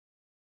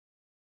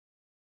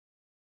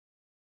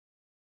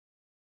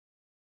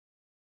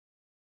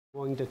I'm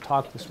going to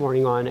talk this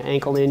morning on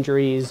ankle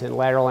injuries and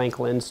lateral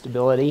ankle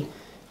instability.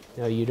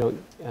 You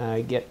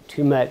don't get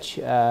too much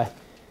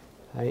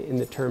in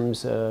the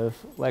terms of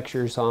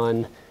lectures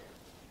on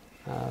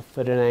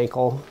foot and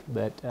ankle,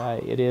 but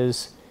it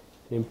is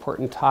an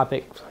important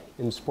topic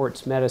in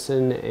sports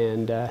medicine,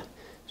 and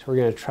so we're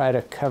going to try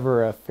to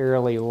cover a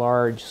fairly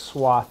large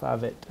swath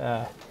of it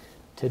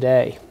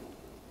today.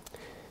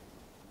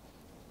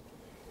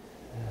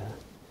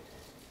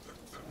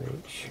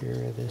 Make sure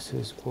this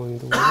is going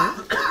to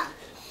work.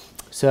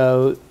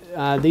 So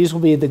these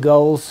will be the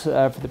goals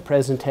for the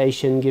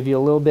presentation, give you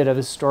a little bit of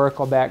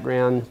historical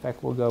background. In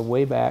fact, we'll go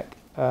way back.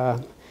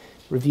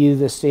 Review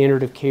the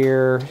standard of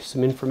care,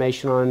 some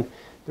information on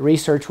the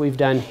research we've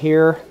done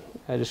here,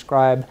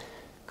 describe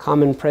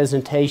common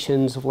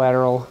presentations of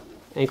lateral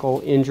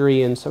ankle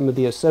injury and some of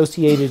the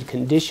associated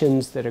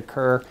conditions that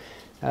occur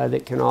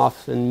that can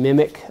often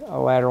mimic a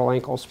lateral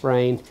ankle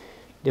sprain,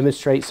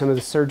 demonstrate some of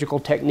the surgical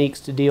techniques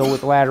to deal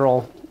with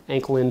lateral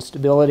ankle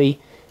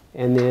instability,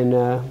 and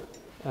then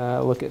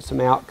look at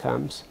some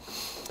outcomes.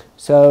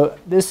 So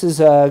this is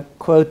a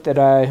quote that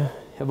I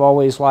have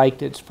always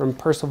liked. It's from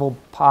Percival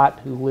Pott,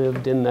 who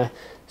lived in the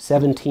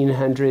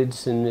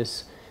 1700s and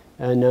is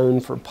known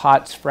for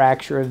Pott's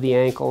fracture of the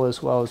ankle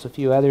as well as a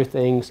few other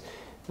things.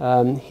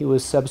 He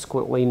was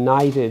subsequently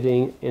knighted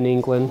in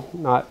England,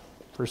 not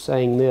for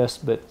saying this,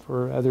 but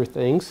for other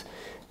things.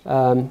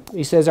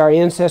 He says, "Our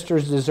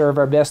ancestors deserve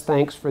our best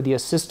thanks for the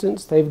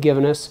assistance they've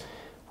given us.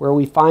 Where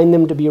we find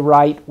them to be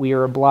right, we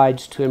are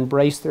obliged to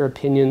embrace their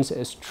opinions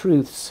as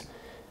truths.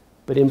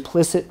 But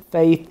implicit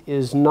faith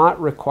is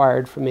not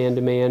required from man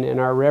to man, and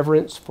our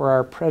reverence for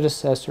our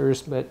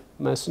predecessors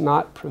must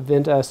not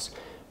prevent us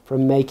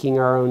from making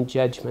our own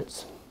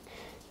judgments."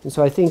 And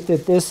so I think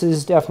that this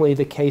is definitely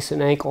the case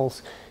in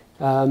ankles.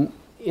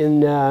 In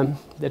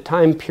the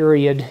time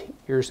period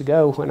years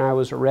ago when I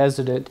was a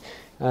resident,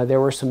 there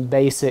were some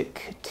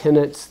basic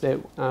tenets that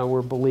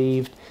were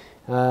believed.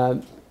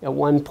 At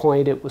one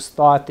point, it was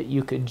thought that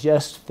you could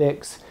just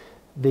fix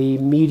the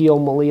medial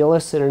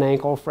malleolus in an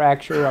ankle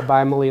fracture, a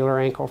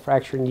bimalleolar ankle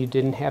fracture, and you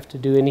didn't have to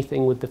do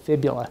anything with the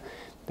fibula.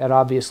 That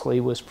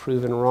obviously was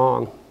proven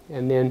wrong.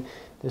 And then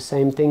the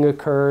same thing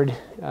occurred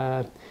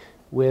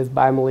with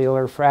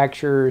bimalleolar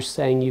fractures,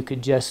 saying you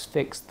could just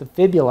fix the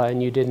fibula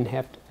and you didn't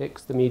have to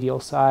fix the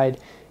medial side,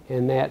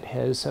 and that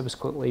has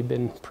subsequently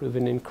been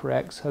proven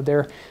incorrect. So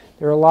there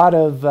are a lot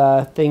of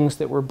things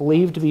that were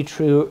believed to be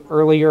true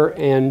earlier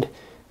and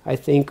I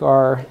think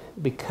are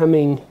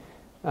becoming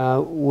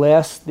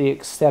less the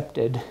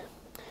accepted.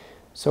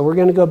 So we're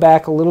going to go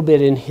back a little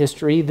bit in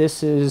history.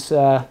 This is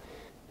the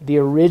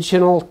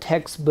original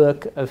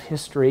textbook of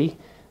history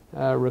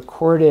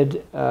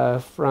recorded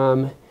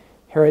from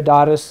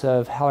Herodotus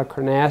of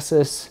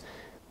Halicarnassus,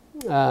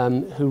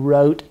 who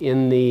wrote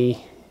in the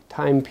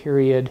time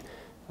period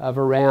of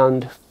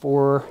around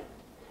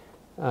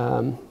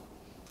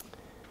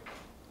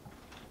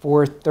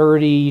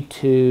 430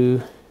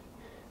 to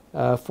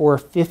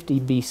 450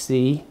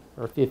 BC,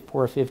 or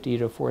 450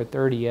 to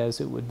 430 as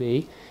it would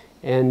be.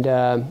 And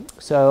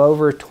so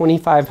over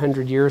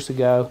 2,500 years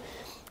ago,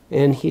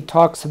 and he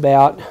talks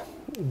about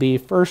the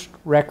first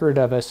record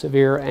of a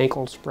severe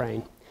ankle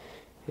sprain.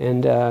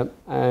 And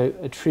I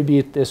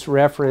attribute this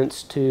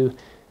reference to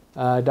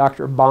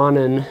Dr.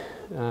 Bonin,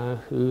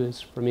 who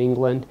is from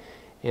England,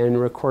 and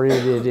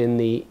recorded it in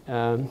the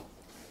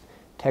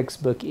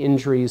textbook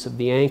Injuries of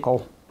the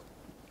Ankle.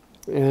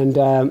 And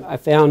I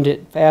found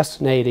it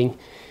fascinating.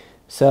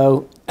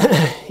 So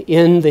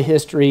in the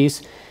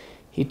histories,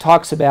 he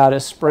talks about a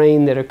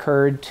sprain that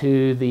occurred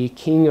to the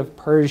king of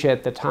Persia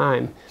at the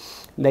time.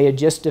 They had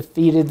just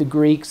defeated the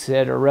Greeks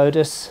at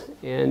Orotus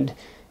and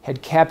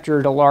had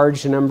captured a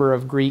large number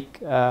of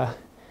Greek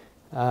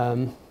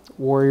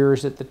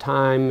warriors at the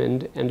time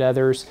and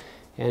others,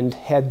 and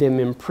had them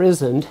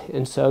imprisoned.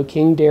 And so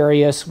King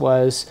Darius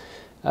was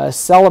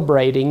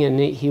celebrating, and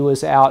he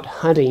was out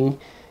hunting.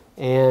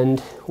 And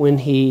when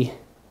he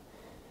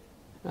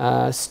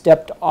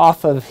stepped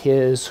off of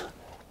his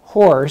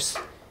horse,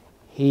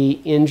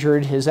 he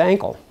injured his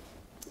ankle,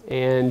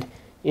 and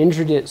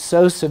injured it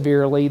so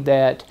severely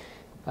that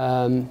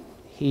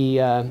he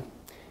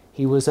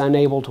was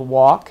unable to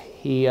walk.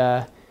 He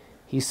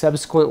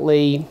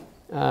subsequently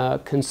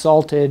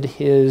consulted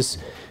his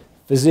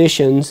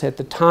physicians. At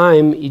the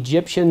time,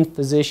 Egyptian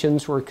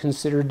physicians were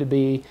considered to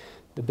be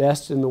the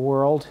best in the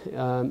world,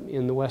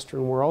 in the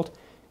Western world.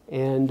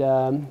 And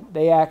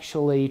they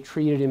actually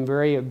treated him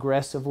very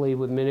aggressively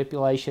with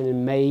manipulation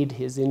and made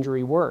his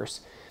injury worse.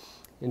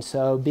 And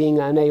so, being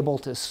unable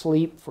to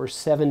sleep for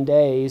 7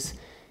 days,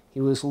 he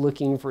was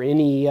looking for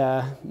any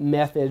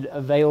method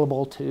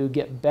available to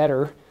get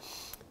better,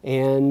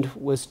 and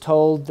was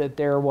told that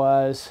there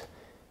was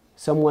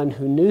someone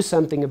who knew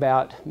something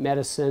about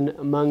medicine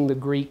among the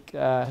Greek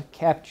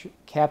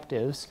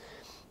captives.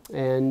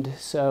 And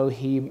so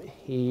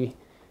he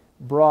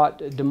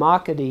brought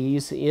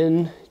Democritus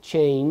in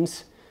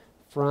chains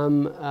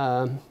from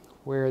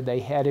where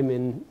they had him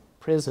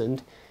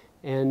imprisoned,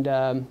 and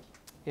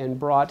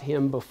brought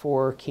him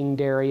before King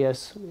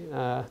Darius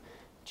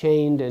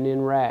chained and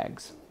in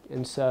rags.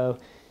 And so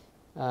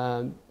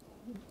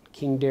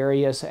King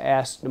Darius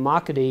asked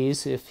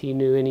Democritus if he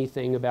knew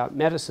anything about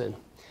medicine.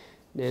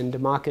 And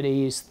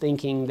Democritus,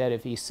 thinking that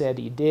if he said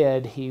he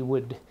did, he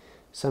would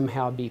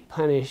somehow be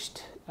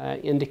punished,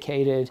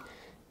 indicated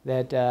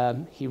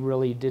that he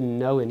really didn't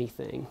know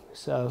anything.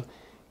 So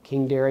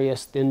King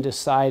Darius then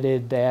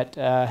decided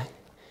that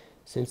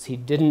since he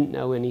didn't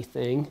know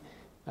anything,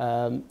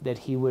 that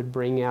he would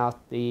bring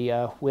out the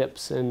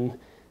whips and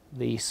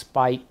the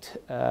spiked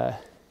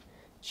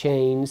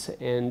chains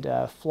and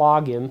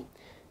flog him,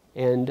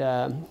 and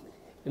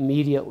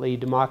immediately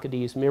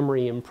Democritus'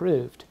 memory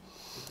improved.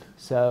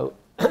 So,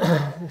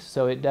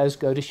 so it does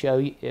go to show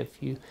you,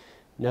 if you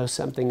know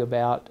something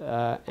about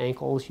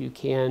ankles, you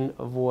can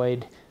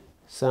avoid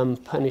some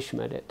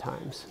punishment at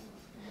times.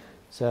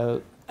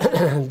 So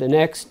the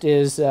next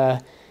is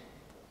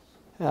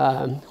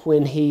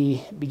when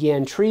he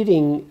began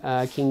treating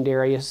King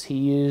Darius, he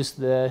used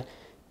the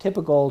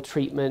typical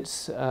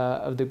treatments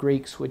of the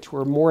Greeks, which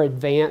were more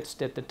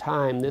advanced at the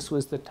time. This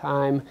was the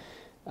time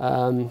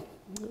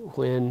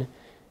when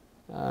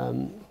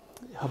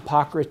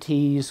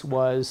Hippocrates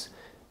was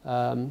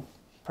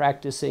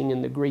practicing,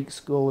 and the Greek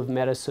school of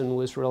medicine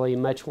was really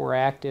much more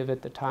active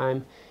at the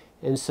time.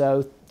 And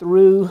so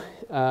through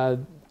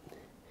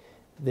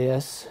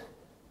this,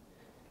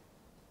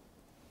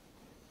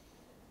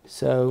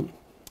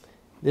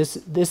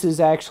 this is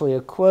actually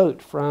a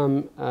quote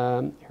from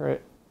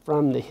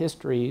the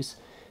histories.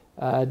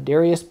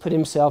 Darius put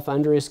himself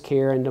under his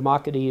care and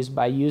Democritus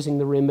by using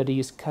the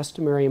remedies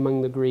customary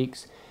among the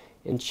Greeks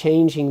and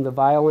changing the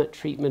violent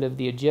treatment of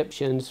the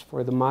Egyptians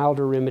for the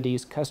milder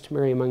remedies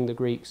customary among the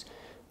Greeks.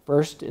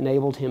 First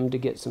enabled him to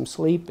get some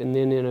sleep, and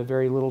then in a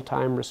very little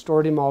time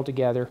restored him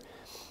altogether,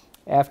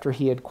 after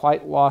he had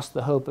quite lost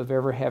the hope of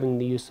ever having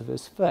the use of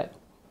his foot.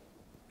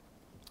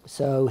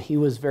 So he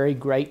was very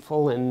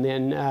grateful, and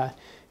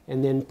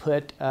then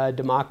put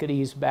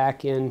Democritus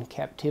back in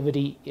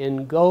captivity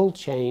in gold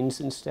chains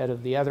instead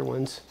of the other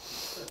ones.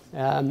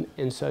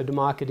 And so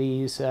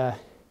Democritus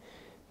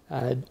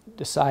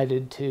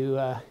decided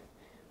to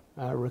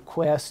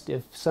request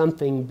if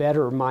something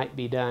better might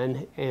be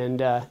done,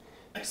 and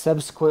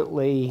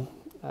subsequently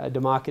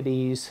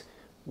Democritus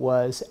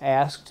was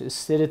asked to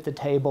sit at the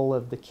table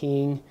of the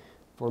king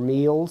for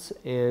meals,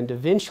 and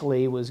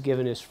eventually was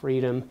given his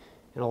freedom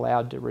and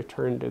allowed to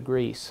return to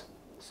Greece.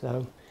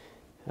 So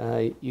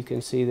you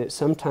can see that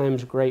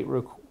sometimes great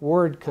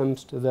reward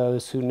comes to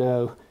those who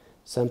know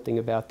something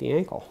about the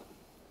ankle.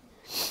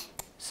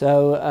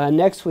 So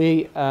next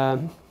we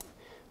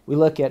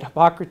look at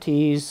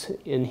Hippocrates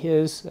in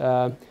his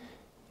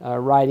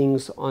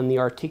writings on the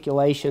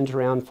articulations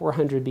around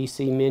 400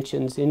 BC,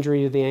 mentions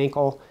injury to the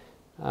ankle.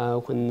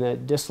 When the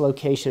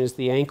dislocation is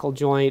the ankle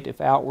joint, if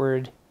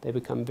outward, they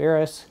become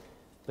varus,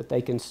 but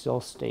they can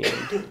still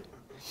stand.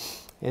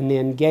 And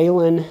then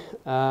Galen,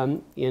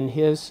 in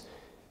his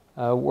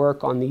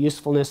work on the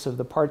usefulness of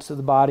the parts of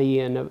the body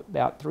in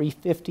about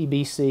 350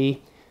 BC,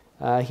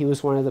 he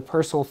was one of the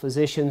personal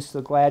physicians to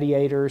the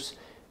gladiators,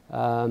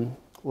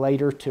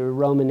 later to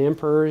Roman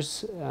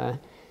emperors,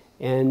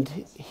 and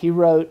he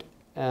wrote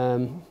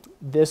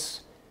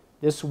this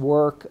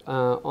work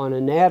on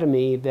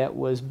anatomy that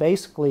was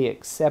basically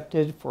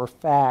accepted for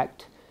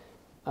fact,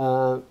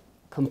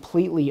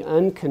 completely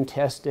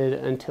uncontested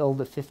until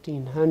the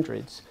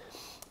 1500s.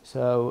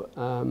 So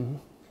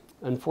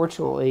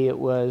unfortunately, it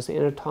was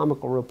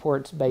anatomical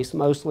reports based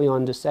mostly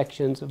on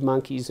dissections of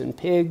monkeys and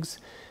pigs.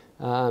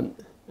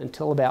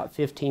 Until about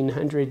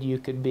 1500, you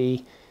could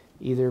be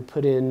either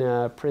put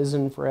in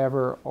prison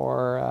forever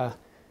or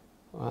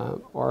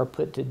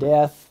put to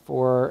death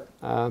for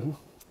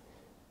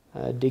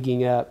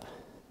digging up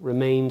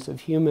remains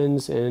of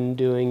humans and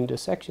doing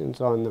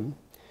dissections on them.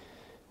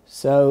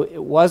 So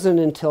it wasn't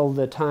until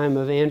the time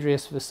of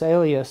Andreas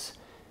Vesalius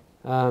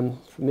from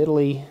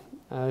Italy,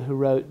 who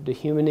wrote De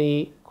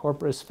Humani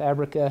Corporis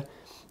Fabrica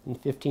in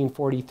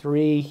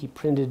 1543. He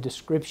printed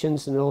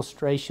descriptions and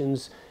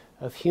illustrations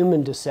of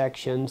human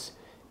dissections,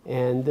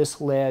 and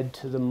this led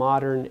to the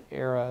modern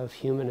era of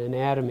human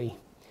anatomy.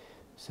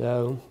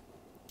 So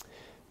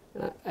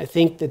I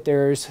think that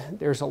there's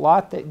a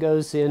lot that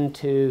goes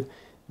into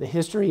the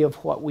history of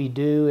what we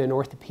do in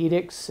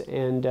orthopedics,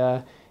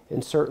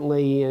 and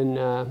certainly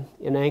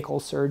in ankle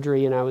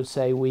surgery, and I would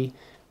say we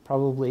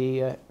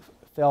probably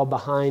fell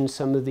behind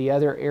some of the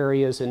other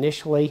areas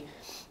initially.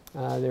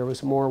 There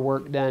was more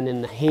work done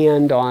in the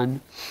hand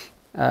on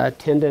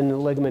tendon and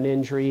ligament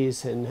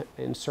injuries,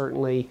 and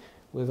certainly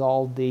with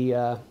all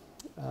the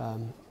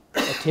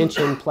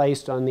attention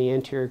placed on the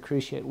anterior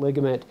cruciate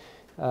ligament,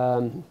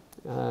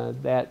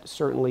 that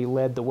certainly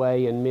led the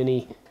way in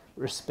many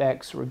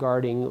respects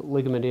regarding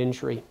ligament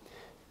injury.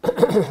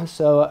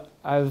 So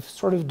I've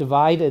sort of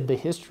divided the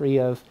history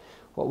of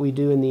what we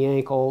do in the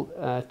ankle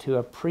to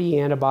a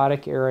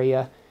pre-antibiotic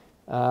era.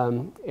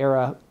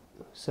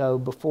 So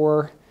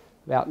before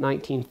about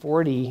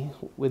 1940,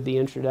 with the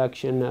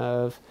introduction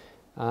of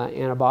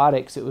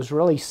antibiotics, it was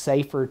really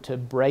safer to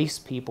brace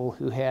people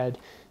who had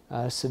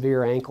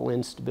severe ankle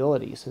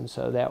instabilities, and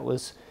so that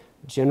was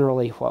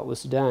generally what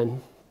was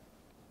done.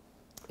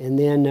 And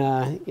then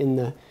in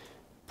the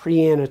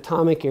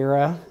pre-anatomic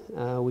era,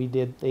 we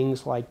did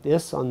things like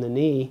this on the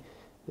knee.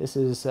 This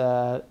is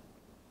a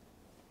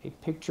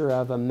picture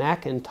of a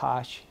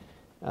Macintosh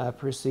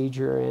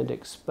procedure and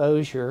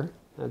exposure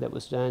that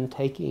was done,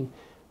 taking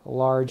a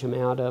large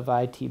amount of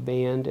IT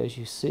band, as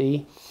you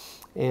see.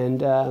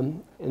 And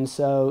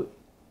so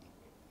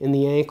in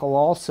the ankle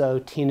also,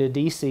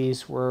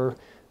 tenodeses were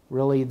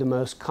really the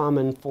most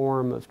common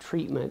form of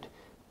treatment,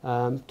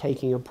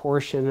 taking a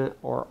portion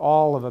or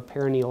all of a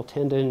peroneal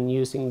tendon and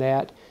using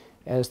that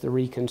as the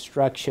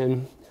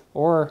reconstruction,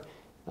 or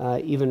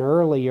even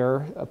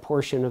earlier, a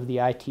portion of the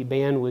IT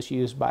band was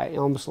used by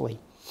Elmsley.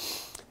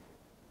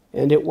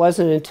 And it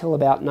wasn't until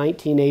about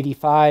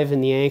 1985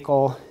 in the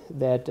ankle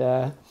that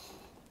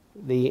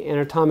the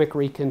anatomic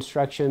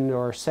reconstruction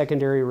or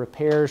secondary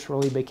repairs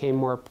really became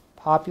more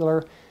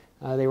popular.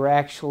 They were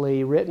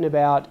actually written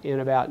about in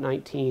about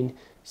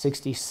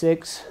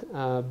 1966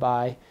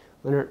 by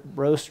Leonard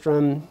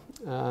Brostrom,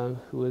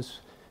 who was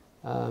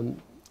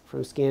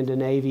from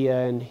Scandinavia,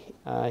 and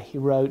he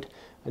wrote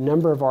a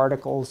number of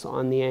articles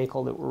on the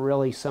ankle that were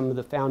really some of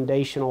the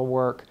foundational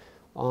work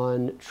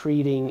on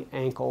treating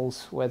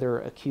ankles, whether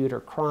acute or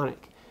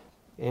chronic.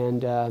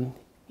 And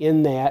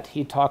in that,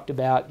 he talked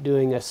about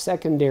doing a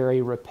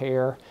secondary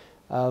repair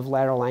of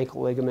lateral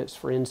ankle ligaments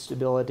for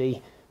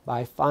instability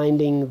by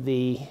finding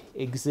the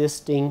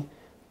existing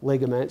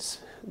ligaments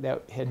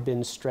that had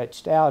been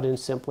stretched out and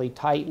simply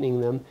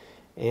tightening them,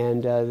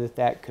 and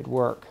that could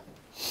work.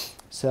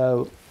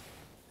 So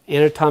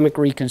anatomic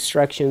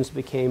reconstructions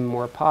became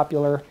more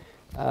popular.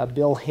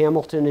 Bill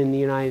Hamilton in the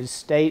United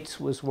States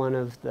was one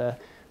of the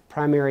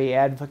primary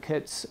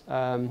advocates.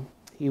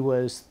 He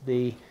was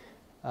the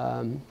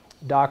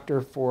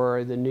doctor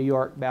for the New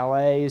York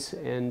Ballets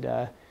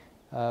and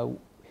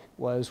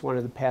was one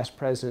of the past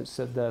presidents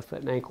of the Foot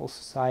and Ankle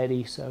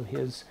Society, so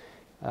his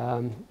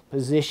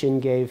position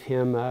gave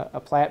him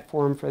a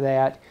platform for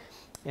that.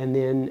 And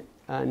then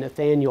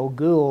Nathaniel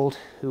Gould,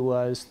 who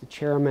was the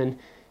chairman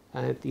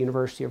at the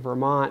University of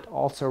Vermont,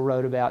 also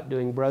wrote about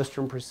doing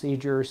Brostrom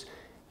procedures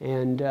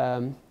and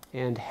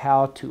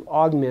how to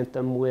augment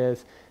them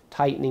with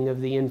tightening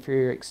of the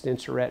inferior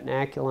extensor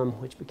retinaculum,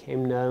 which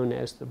became known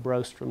as the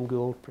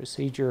Brostrom-Gould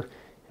procedure,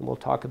 and we'll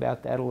talk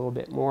about that a little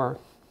bit more.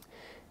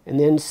 And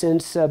then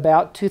since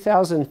about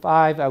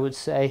 2005, I would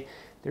say,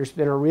 there's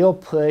been a real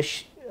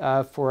push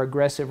for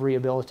aggressive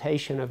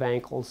rehabilitation of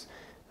ankles,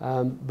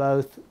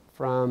 both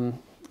from,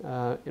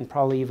 and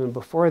probably even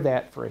before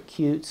that, for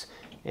acutes,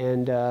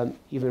 and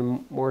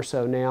even more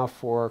so now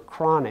for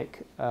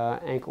chronic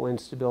ankle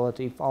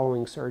instability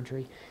following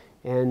surgery.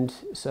 And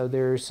so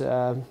there's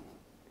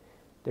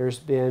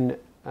been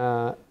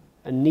a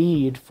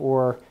need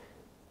for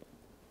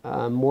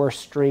more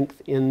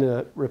strength in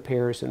the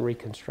repairs and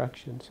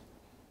reconstructions.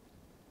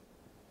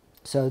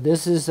 So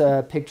this is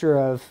a picture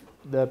of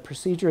the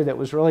procedure that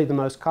was really the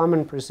most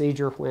common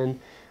procedure when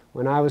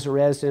I was a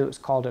resident. It was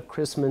called a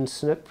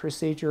Chrisman-Snook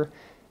procedure.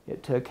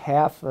 It took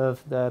half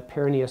of the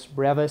peroneus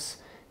brevis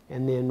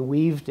and then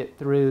weaved it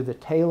through the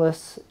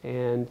talus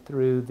and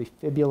through the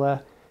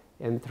fibula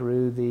and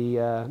through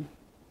the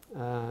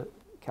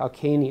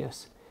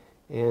calcaneus,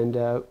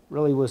 and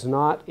really was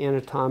not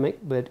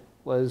anatomic, but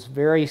was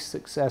very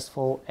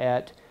successful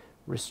at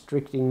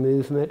restricting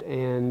movement,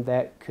 and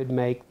that could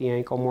make the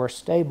ankle more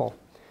stable.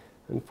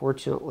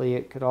 Unfortunately,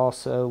 it could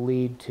also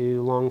lead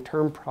to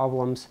long-term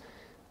problems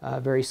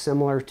very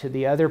similar to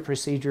the other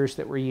procedures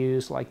that were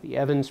used, like the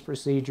Evans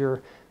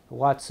procedure, the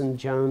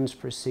Watson-Jones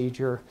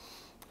procedure,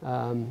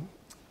 and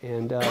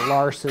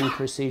Larson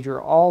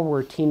procedure. All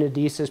were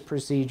tenodesis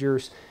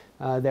procedures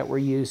that were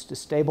used to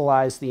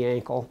stabilize the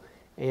ankle,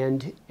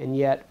 and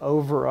yet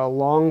over a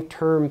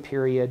long-term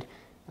period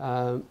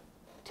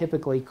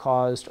typically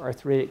caused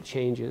arthritic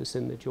changes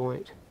in the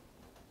joint.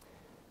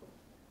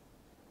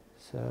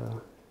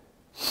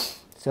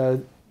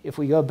 So if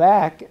we go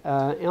back,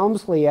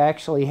 Elmsley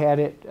actually had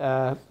it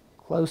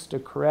close to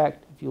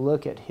correct. If you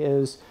look at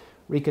his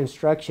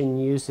reconstruction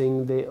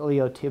using the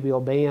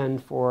iliotibial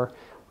band for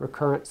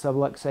recurrent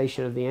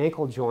subluxation of the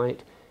ankle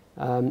joint,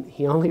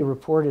 he only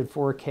reported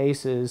 4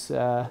 cases,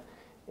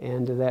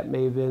 and that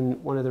may have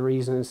been one of the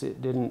reasons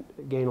it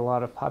didn't gain a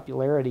lot of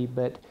popularity,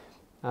 but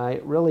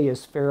it really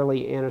is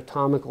fairly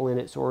anatomical in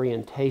its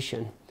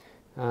orientation,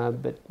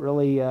 but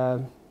really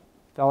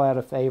fell out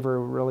of favor,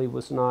 really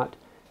was not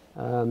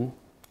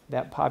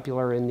that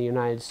popular in the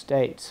United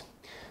States.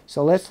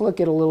 So let's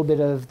look at a little bit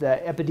of the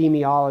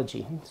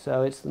epidemiology.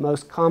 So it's the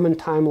most common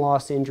time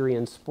loss injury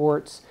in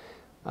sports.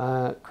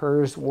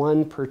 Occurs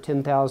 1 per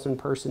 10,000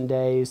 person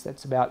days.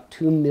 That's about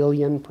 2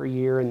 million per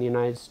year in the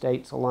United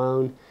States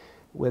alone,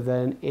 with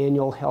an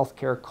annual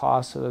healthcare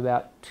cost of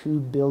about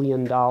 $2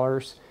 billion.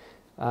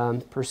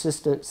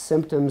 Persistent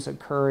symptoms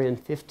occur in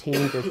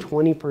 15 to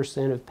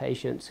 20% of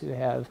patients who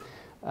have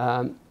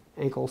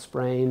ankle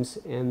sprains,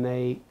 and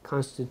they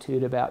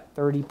constitute about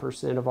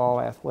 30% of all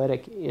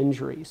athletic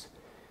injuries.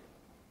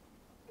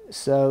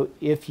 So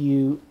if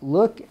you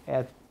look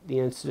at the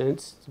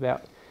incidence, it's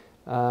about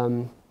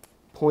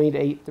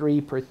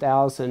 0.83 per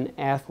thousand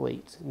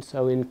athletes. And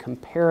so in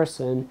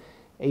comparison,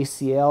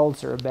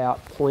 ACLs are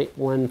about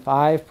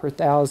 0.15 per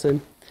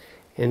thousand,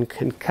 and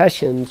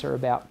concussions are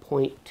about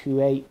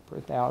 0.28 per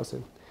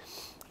thousand.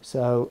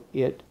 So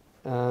it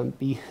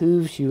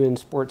behooves you in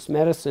sports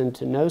medicine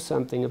to know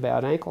something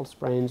about ankle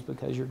sprains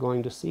because you're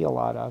going to see a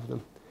lot of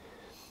them.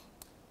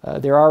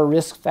 There are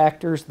risk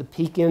factors. The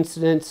peak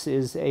incidence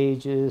is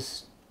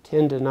ages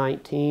 10 to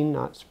 19,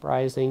 not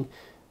surprising.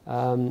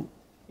 And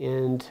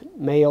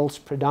males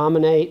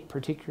predominate,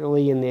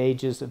 particularly in the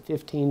ages of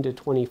 15 to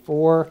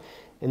 24.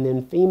 And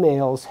then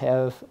females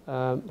have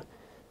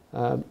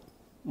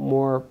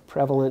more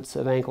prevalence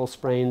of ankle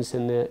sprains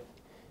in the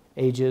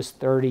ages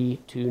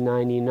 30 to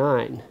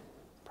 99,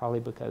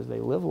 probably because they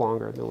live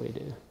longer than we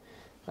do.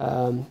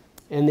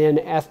 And then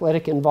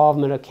athletic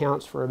involvement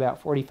accounts for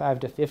about 45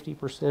 to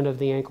 50% of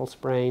the ankle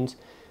sprains.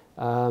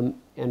 And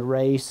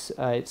race,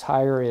 it's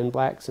higher in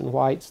blacks and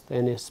whites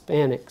than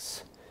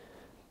Hispanics.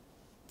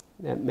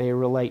 That may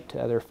relate to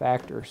other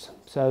factors.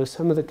 So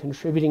some of the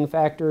contributing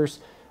factors: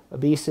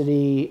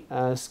 obesity,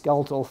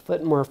 skeletal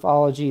foot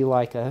morphology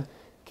like a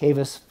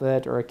cavus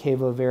foot or a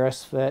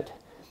cavovarus foot,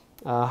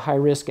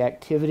 high-risk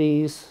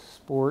activities,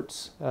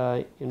 sports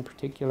in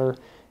particular,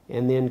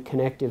 and then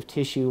connective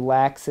tissue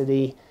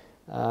laxity,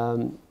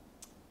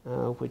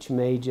 which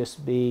may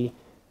just be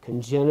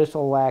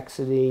congenital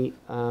laxity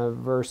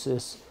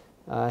versus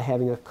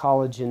having a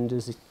collagen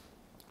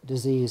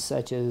disease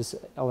such as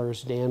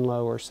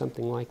Ehlers-Danlos or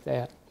something like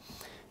that.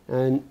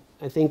 And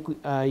I think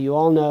you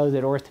all know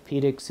that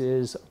orthopedics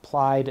is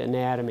applied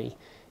anatomy.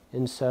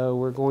 And so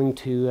we're going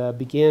to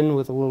begin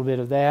with a little bit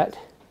of that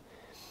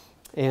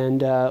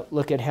and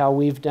look at how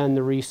we've done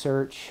the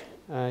research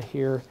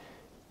here.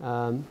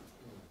 And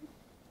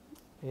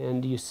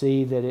you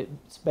see that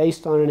it's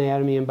based on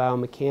anatomy and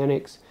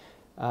biomechanics,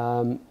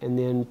 and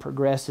then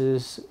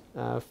progresses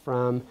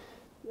from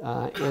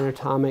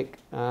anatomic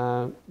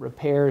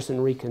repairs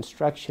and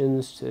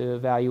reconstructions to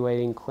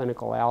evaluating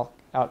clinical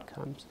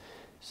outcomes.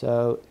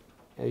 So,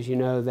 as you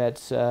know,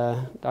 that's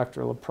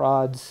Dr.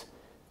 LaPrade's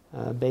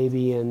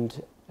baby,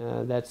 and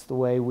that's the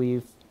way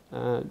we've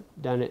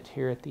done it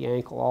here at the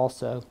ankle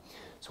also.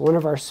 So one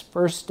of our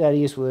first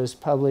studies was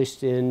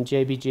published in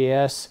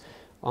JBJS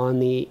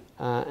on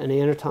an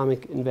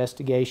anatomic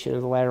investigation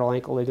of the lateral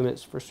ankle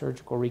ligaments for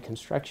surgical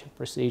reconstruction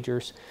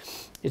procedures.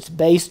 It's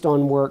based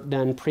on work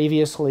done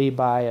previously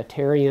by a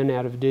Tarian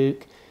out of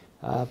Duke,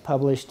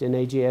 published in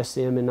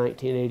AJSM in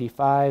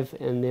 1985,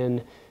 and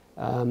then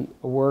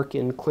a work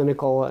in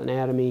clinical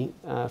anatomy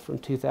from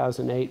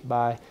 2008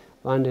 by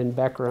London,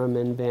 Beckram,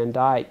 and Van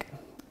Dyke.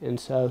 And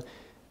so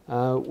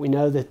we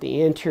know that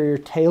the anterior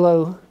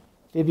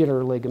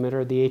talofibular ligament,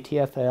 or the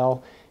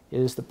ATFL,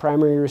 is the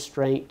primary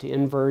restraint to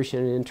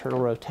inversion and internal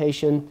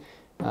rotation.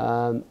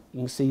 You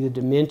can see the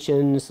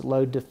dimensions.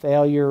 Load to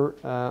failure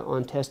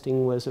on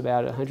testing was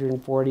about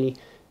 140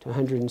 to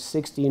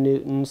 160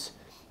 newtons.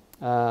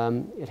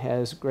 It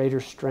has greater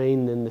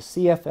strain than the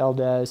CFL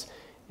does,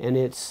 and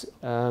it's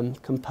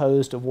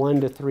composed of 1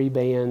 to 3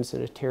 bands,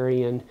 and a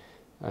Tarian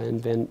and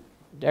Van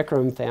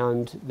Dekram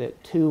found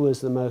that 2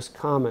 was the most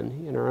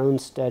common. In our own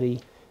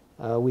study,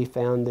 we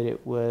found that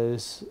it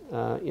was,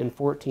 in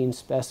 14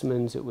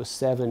 specimens, it was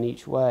 7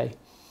 each way.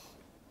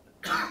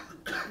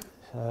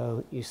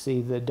 So you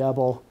see the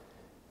double,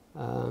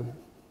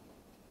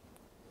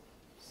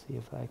 see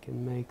if I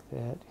can make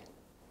that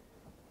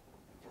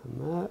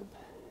come up,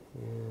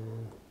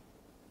 and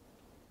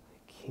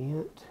I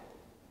can't.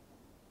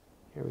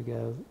 Here we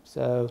go.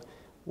 So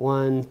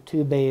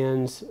 2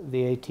 bands,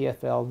 the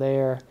ATFL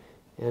there,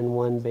 and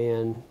 1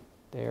 band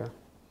there.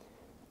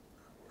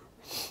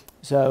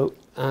 So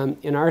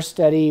in our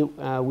study,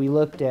 we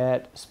looked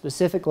at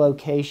specific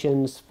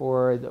locations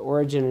for the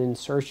origin and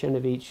insertion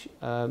of each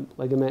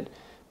ligament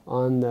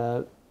on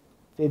the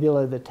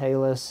fibula, the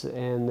talus,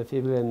 and the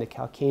fibula and the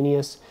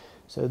calcaneus.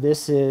 So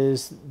this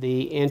is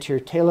the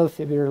anterior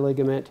talofibular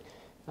ligament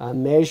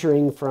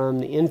measuring from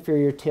the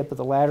inferior tip of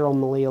the lateral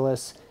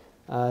malleolus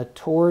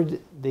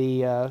toward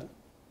the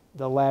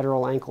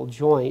lateral ankle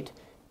joint.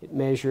 It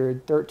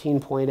measured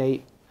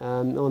 13.8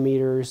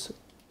 millimeters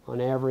on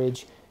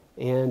average,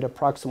 and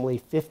approximately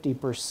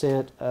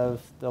 50%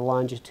 of the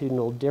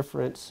longitudinal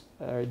difference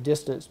or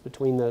distance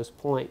between those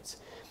points.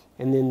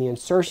 And then the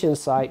insertion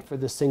site for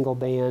the single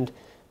band,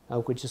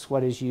 which is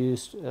what is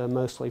used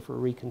mostly for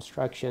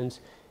reconstructions,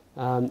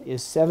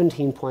 is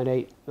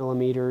 17.8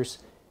 millimeters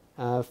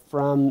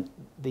from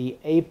the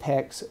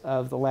apex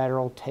of the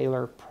lateral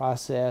talar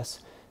process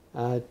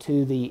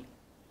to the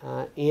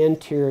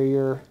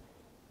anterior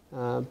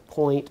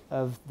point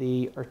of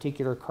the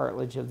articular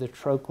cartilage of the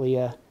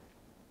trochlea,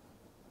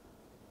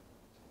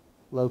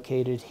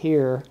 located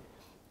here,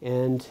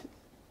 and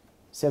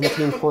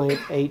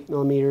 17.8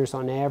 millimeters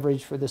on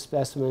average for the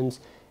specimens,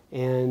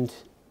 and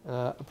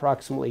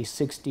approximately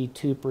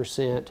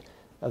 62%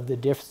 of the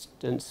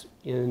distance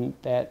in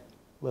that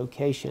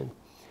location.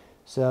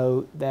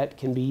 So that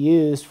can be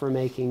used for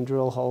making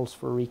drill holes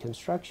for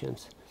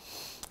reconstructions.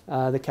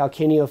 The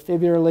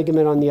calcaneofibular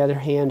ligament, on the other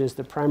hand, is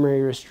the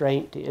primary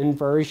restraint to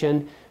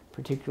inversion,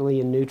 particularly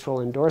in neutral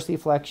and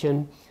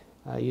dorsiflexion.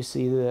 You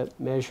see the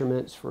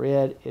measurements for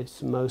it.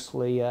 It's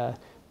mostly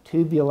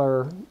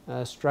tubular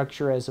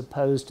structure as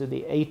opposed to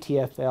the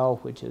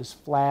ATFL, which is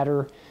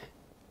flatter.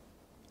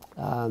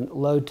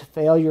 Load to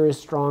failure is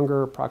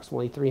stronger,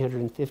 approximately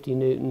 350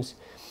 newtons.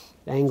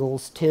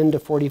 Angles 10 to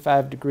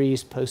 45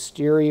 degrees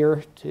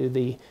posterior to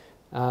the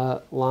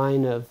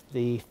line of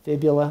the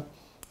fibula,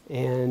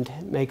 and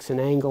makes an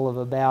angle of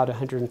about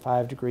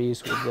 105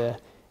 degrees with the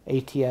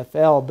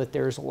ATFL, but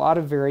there's a lot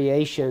of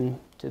variation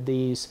to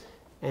these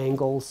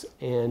angles,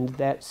 and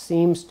that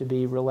seems to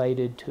be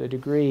related to a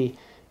degree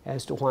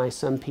as to why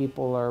some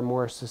people are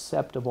more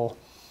susceptible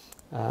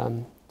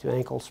to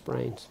ankle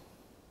sprains.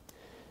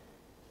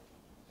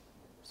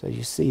 So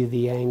you see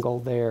the angle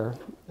there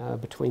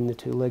between the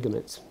two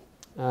ligaments.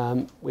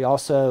 We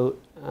also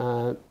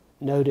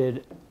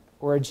noted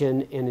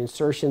origin and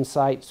insertion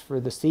sites for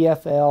the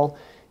CFL.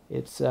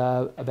 It's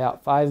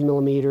about 5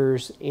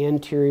 millimeters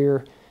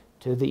anterior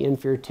to the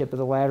inferior tip of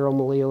the lateral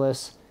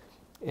malleolus,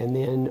 and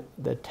then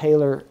the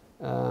talar,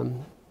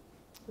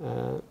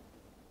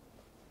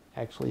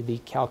 actually the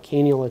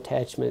calcaneal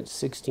attachment,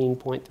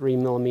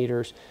 16.3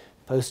 millimeters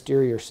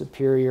posterior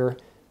superior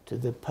to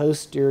the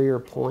posterior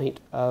point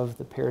of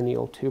the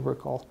perineal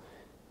tubercle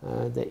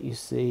that you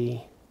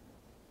see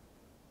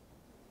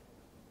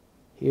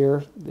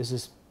here. This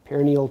is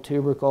perineal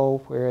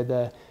tubercle, where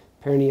the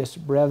peroneus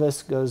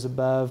brevis goes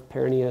above,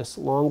 peroneus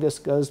longus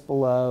goes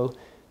below,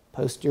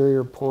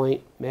 posterior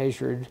point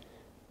measured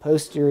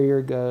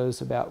posterior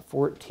goes about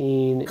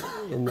 14,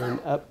 and then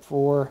up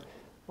 4,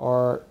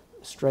 or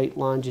straight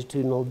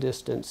longitudinal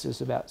distance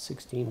is about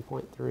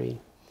 16.3.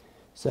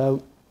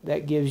 So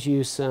that gives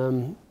you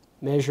some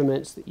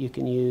measurements that you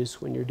can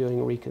use when you're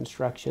doing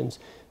reconstructions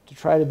to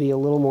try to be a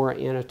little more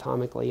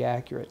anatomically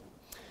accurate.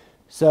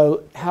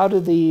 So how do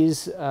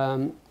these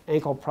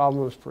ankle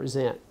problems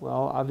present?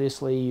 Well,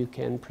 obviously you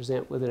can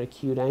present with an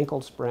acute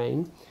ankle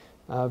sprain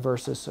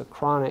versus a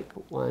chronic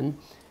one.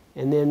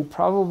 And then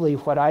probably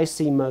what I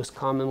see most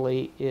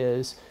commonly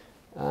is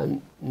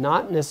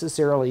not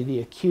necessarily the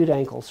acute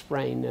ankle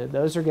sprain. Now,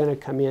 those are going to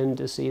come in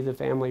to see the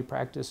family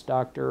practice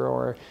doctor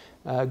or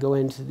go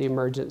into the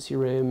emergency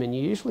room, and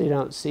you usually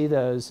don't see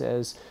those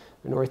as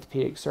an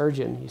orthopedic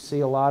surgeon. You see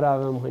a lot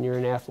of them when you're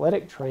an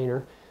athletic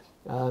trainer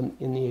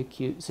in the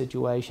acute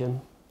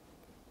situation,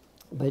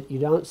 but you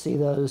don't see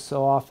those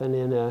so often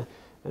in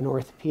an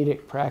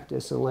orthopedic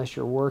practice unless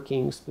you're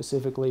working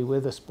specifically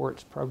with a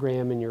sports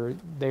program and you're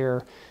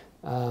there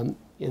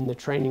in the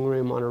training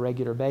room on a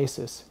regular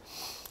basis.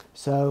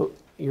 So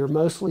you're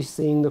mostly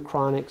seeing the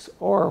chronics,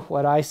 or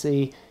what I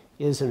see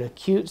is an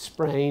acute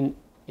sprain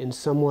in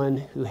someone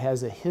who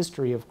has a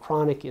history of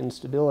chronic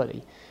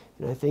instability.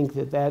 And I think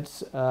that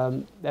that's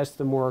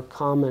the more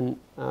common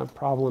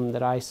problem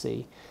that I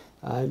see.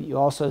 You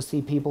also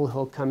see people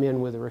who'll come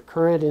in with a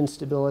recurrent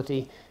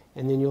instability,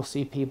 and then you'll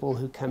see people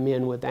who come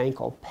in with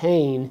ankle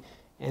pain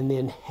and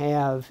then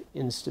have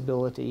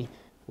instability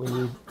when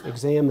you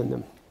examine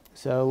them.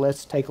 So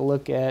let's take a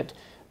look at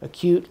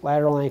acute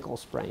lateral ankle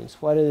sprains.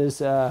 What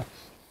is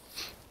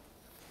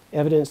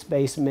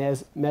evidence-based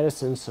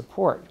medicine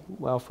support?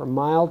 Well, for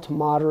mild to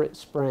moderate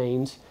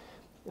sprains,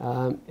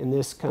 and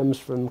this comes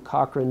from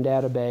Cochrane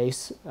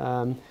database,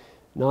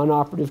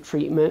 non-operative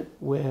treatment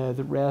with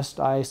rest,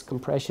 ice,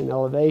 compression,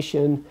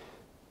 elevation,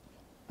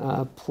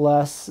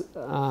 plus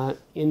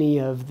any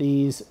of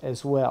these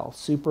as well.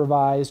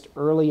 Supervised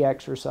early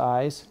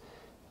exercise,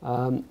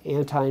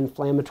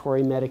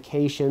 anti-inflammatory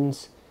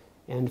medications,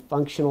 and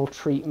functional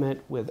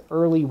treatment with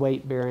early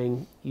weight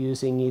bearing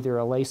using either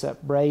a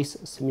lace-up brace,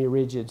 a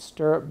semi-rigid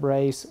stirrup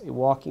brace, a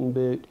walking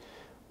boot,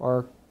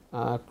 or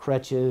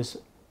crutches,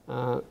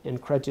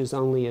 and crutches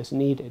only as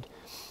needed.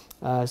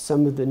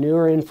 Some of the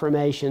newer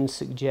information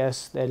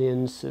suggests that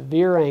in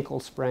severe ankle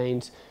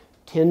sprains,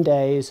 10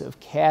 days of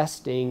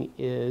casting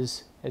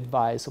is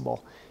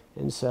advisable.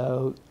 And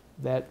so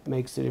that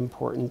makes it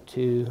important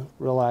to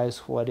realize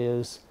what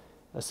is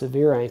a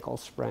severe ankle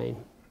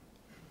sprain.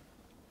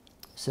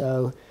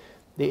 So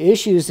the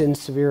issues in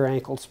severe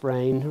ankle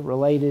sprain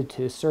related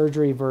to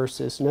surgery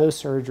versus no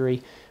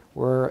surgery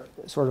were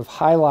sort of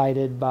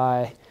highlighted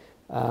by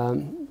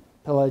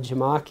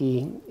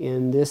Pelajamaki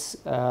in this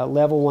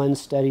level 1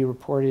 study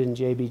reported in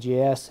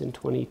JBJS in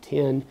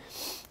 2010.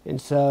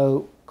 And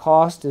so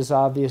cost is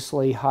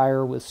obviously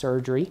higher with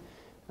surgery.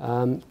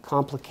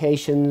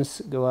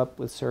 Complications go up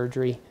with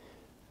surgery.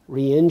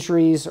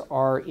 Re-injuries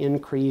are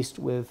increased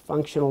with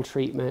functional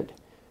treatment.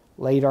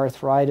 Late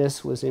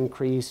arthritis was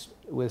increased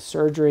with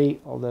surgery,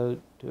 although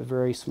to a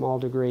very small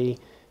degree,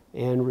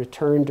 and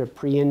return to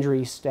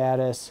pre-injury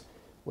status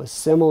was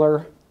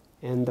similar,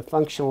 and the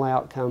functional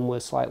outcome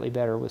was slightly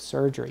better with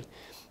surgery.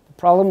 The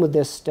problem with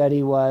this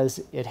study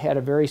was it had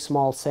a very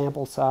small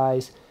sample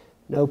size,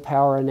 no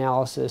power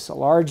analysis, a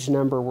large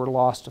number were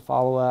lost to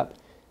follow-up.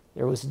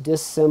 There was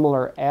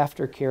dissimilar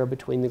aftercare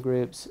between the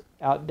groups,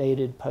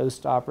 outdated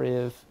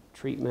post-operative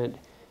treatment,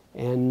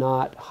 and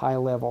not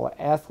high-level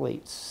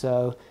athletes.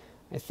 So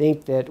I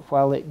think that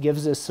while it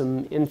gives us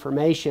some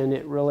information,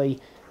 it really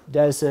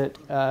doesn't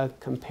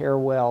compare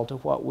well to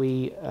what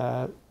we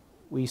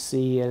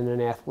see in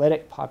an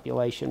athletic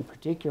population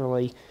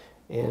particularly,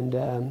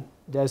 and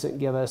doesn't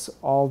give us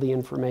all the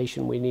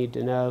information we need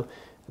to know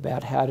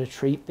about how to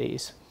treat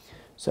these.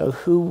 So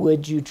who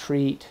would you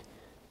treat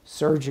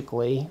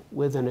surgically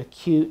with an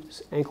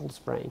acute ankle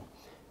sprain?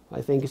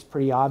 I think it's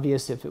pretty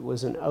obvious. If it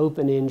was an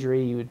open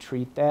injury, you would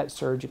treat that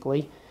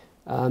surgically.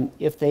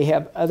 If they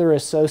have other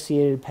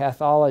associated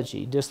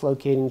pathology,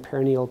 dislocating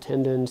peroneal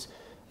tendons,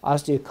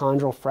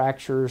 osteochondral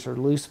fractures, or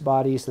loose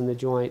bodies in the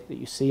joint that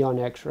you see on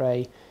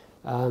x-ray,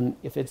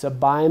 if it's a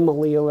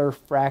bimalleolar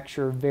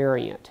fracture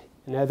variant,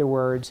 in other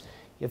words,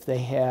 if they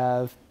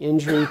have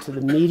injury to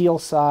the medial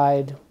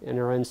side and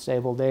are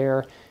unstable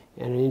there,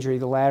 and an injury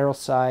to the lateral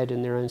side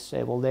and they're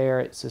unstable there,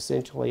 it's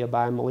essentially a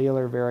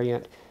bimalleolar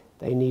variant.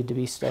 They need to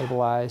be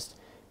stabilized.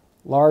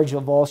 Large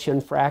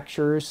avulsion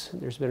fractures,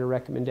 there's been a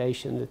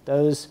recommendation that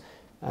those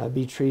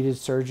be treated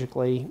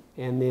surgically.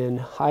 And then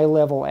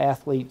high-level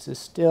athletes is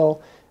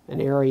still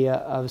an area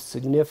of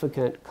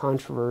significant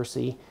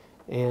controversy.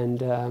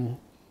 And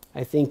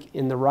I think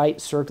in the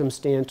right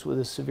circumstance with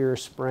a severe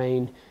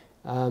sprain,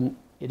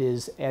 it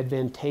is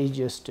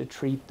advantageous to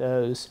treat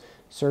those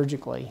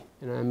surgically.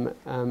 And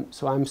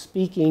so I'm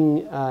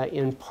speaking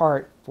in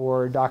part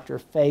for Dr.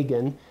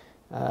 Fagan,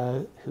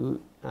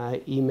 who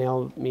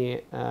emailed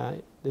me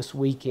this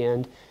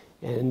weekend,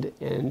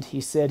 and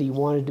he said he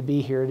wanted to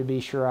be here to be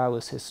sure I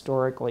was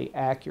historically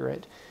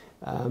accurate,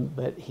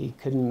 but he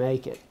couldn't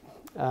make it.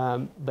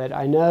 But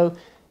I know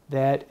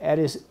that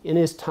in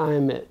his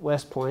time at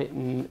West Point,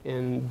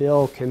 and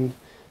Bill can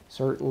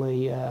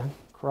certainly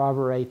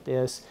corroborate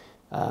this,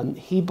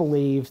 he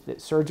believed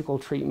that surgical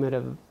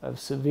treatment of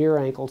severe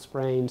ankle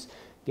sprains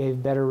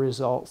gave better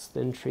results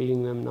than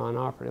treating them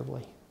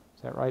non-operatively.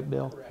 Is that right,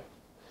 Bill? Correct.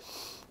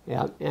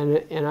 Yeah,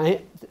 and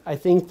I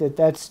think that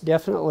that's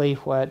definitely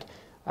what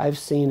I've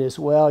seen as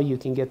well. You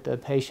can get the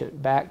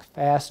patient back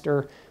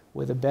faster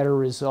with a better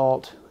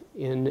result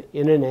in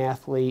an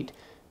athlete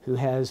who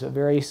has a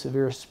very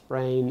severe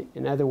sprain.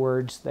 In other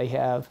words, they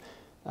have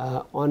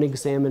on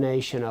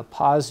examination a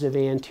positive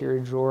anterior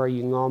drawer.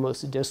 You can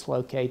almost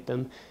dislocate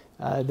them.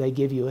 They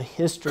give you a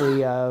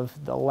history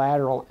of the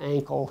lateral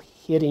ankle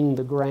hitting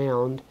the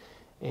ground,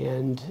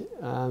 and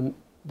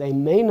they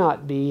may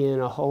not be in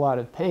a whole lot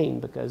of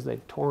pain because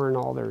they've torn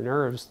all their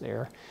nerves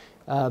there.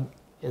 And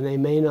they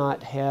may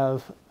not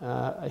have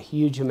a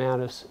huge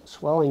amount of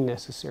swelling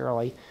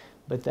necessarily,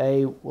 but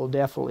they will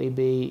definitely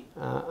be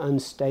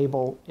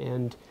unstable,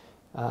 and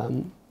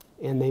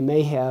they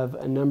may have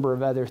a number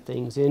of other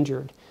things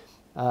injured.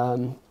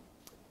 One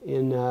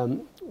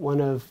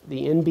of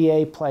the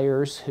NBA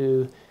players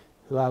who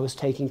I was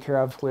taking care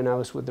of when I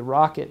was with the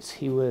Rockets,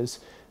 he was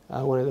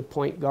one of the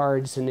point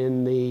guards, and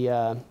in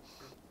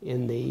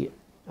the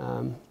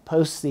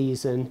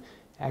postseason,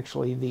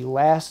 actually the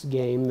last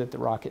game that the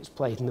Rockets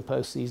played in the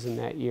postseason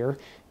that year,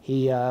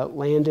 he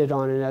landed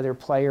on another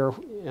player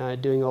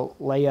doing a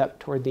layup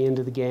toward the end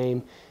of the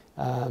game,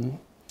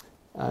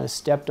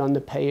 stepped on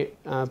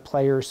the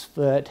player's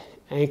foot,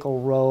 ankle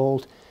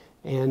rolled,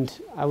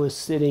 and I was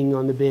sitting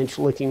on the bench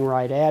looking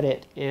right at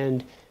it,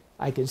 and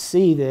I could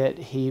see that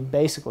he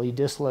basically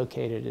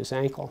dislocated his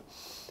ankle.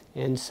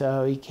 And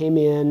so he came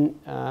in,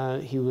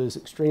 he was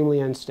extremely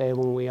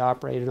unstable, and we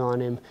operated on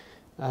him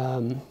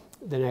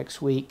the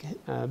next week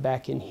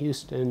back in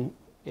Houston.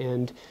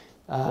 And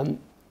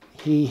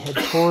he had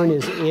torn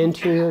his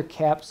anterior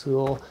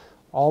capsule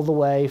all the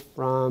way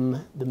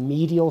from the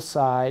medial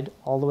side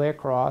all the way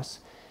across.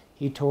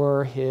 He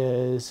tore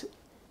his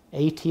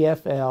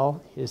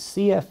ATFL, his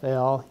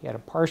CFL, he had a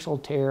partial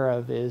tear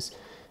of his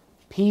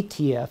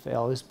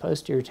PTFL, his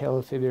posterior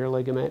talofibular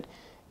ligament,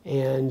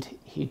 and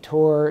he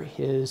tore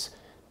his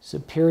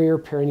superior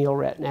peroneal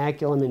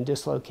retinaculum and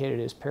dislocated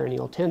his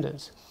peroneal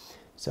tendons.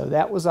 So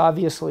that was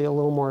obviously a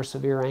little more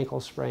severe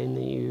ankle sprain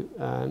than you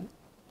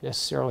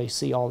necessarily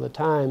see all the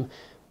time.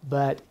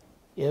 But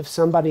if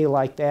somebody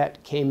like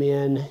that came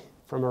in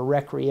from a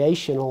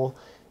recreational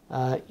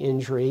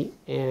injury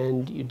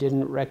and you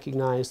didn't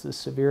recognize the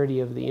severity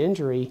of the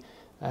injury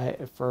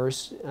at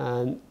first,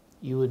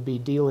 you would be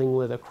dealing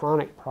with a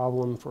chronic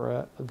problem for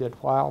a good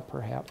while,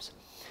 perhaps.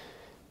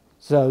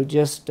 So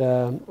just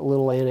a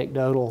little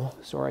anecdotal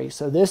story.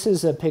 So this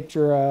is a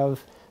picture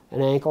of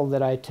an ankle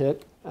that I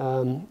took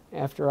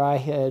after I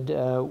had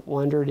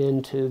wandered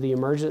into the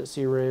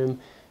emergency room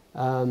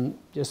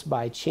just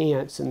by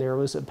chance, and there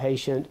was a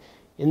patient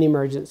in the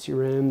emergency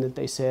room that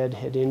they said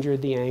had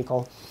injured the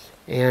ankle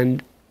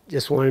and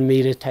just wanted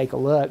me to take a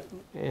look.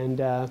 And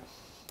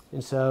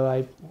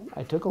so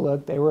I took a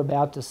look. They were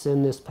about to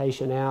send this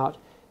patient out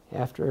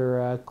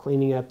after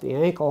cleaning up the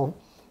ankle,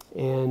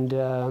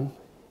 and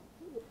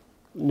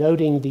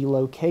noting the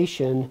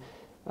location,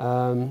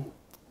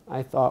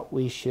 I thought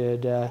we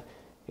should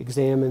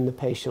examine the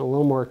patient a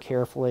little more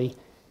carefully.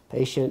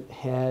 Patient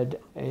had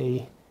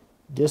a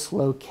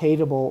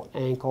dislocatable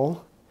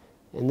ankle,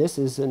 and this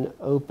is an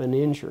open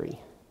injury.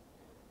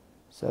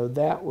 So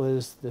that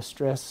was the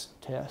stress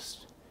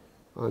test.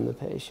 on the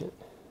patient.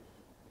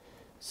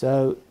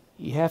 So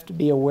you have to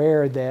be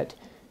aware that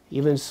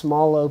even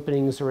small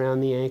openings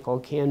around the ankle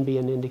can be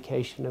an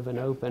indication of an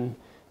open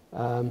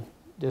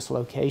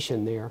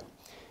dislocation there.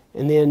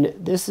 And then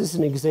this is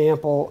an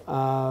example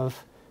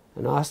of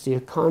an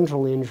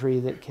osteochondral injury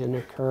that can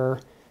occur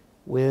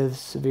with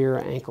severe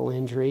ankle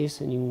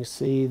injuries. And you can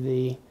see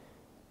the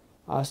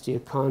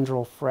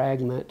osteochondral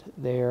fragment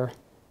there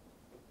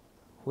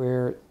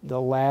where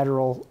the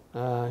lateral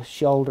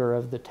shoulder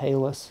of the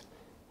talus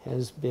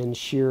has been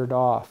sheared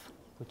off,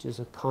 which is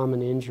a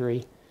common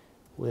injury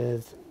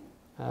with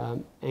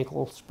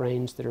ankle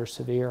sprains that are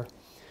severe.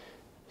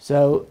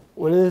 So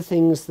one of the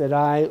things that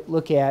I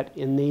look at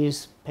in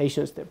these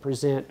patients that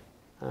present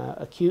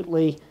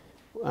acutely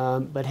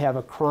but have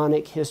a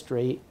chronic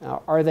history,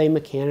 are they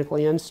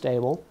mechanically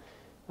unstable?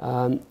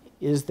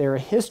 Is there a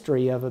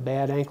history of a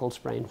bad ankle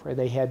sprain where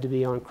they had to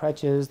be on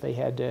crutches, they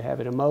had to have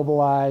it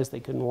immobilized,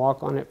 they couldn't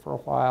walk on it for a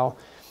while?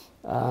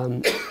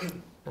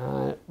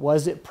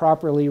 Was it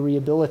properly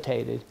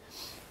rehabilitated?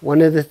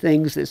 One of the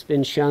things that's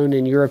been shown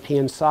in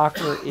European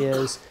soccer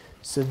is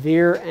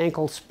severe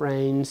ankle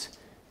sprains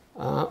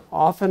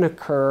often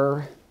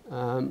occur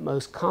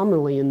most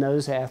commonly in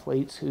those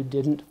athletes who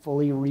didn't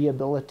fully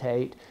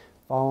rehabilitate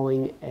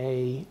following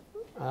a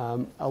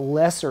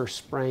lesser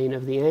sprain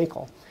of the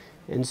ankle.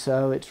 And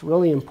so it's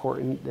really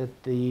important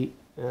that the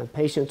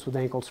patients with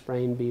ankle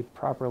sprain be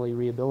properly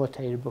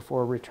rehabilitated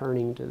before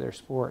returning to their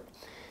sport.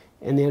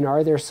 And then,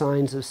 are there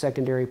signs of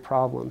secondary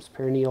problems,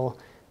 peroneal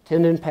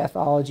tendon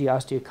pathology,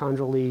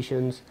 osteochondral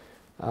lesions,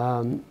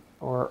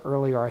 or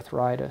early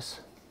arthritis?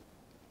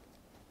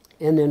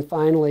 And then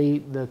finally,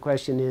 the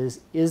question is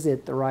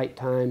it the right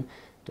time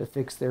to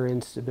fix their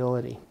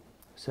instability?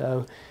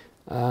 So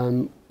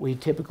we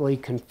typically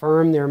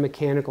confirm their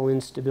mechanical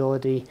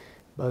instability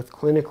both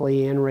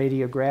clinically and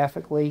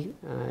radiographically.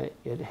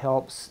 It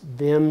helps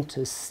them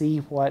to see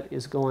what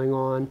is going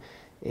on,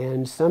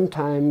 and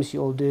sometimes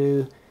you'll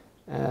do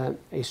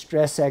a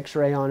stress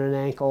x-ray on an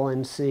ankle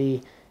and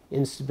see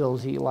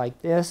instability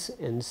like this,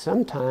 and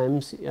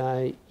sometimes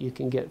you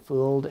can get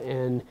fooled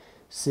and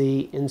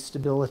see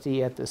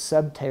instability at the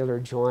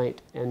subtalar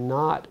joint and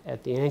not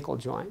at the ankle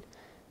joint.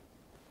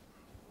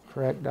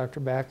 Correct, Dr.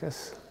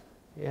 Backus?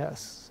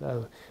 Yes,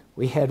 so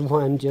we had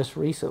one just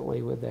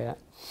recently with that.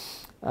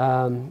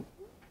 And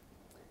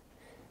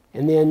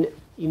then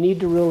you need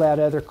to rule out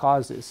other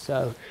causes,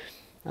 so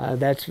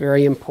that's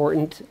very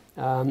important.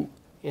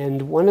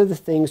 And one of the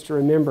things to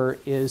remember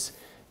is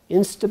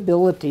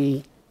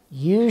instability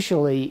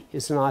usually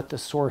is not the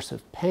source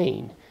of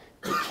pain.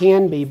 It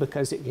can be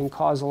because it can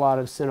cause a lot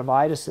of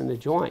synovitis in the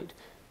joint.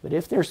 But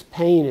if there's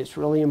pain, it's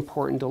really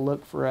important to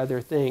look for other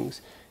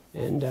things.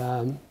 And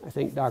I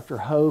think Dr.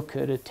 Ho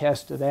could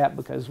attest to that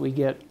because we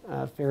get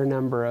a fair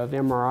number of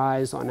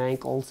MRIs on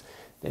ankles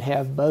that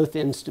have both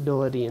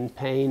instability and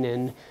pain,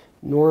 and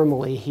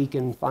normally he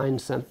can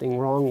find something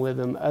wrong with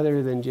them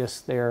other than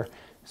just their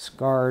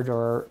scarred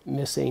or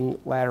missing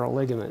lateral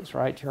ligaments,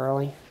 right,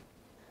 Charlie?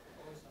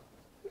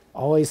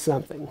 Always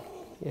something,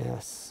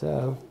 yes.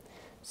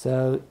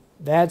 So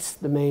that's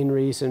the main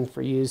reason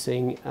for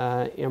using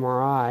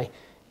MRI,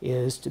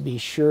 is to be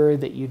sure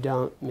that you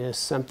don't miss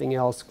something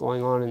else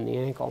going on in the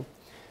ankle.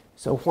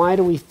 So why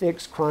do we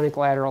fix chronic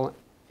lateral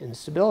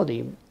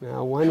instability?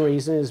 One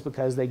reason is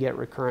because they get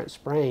recurrent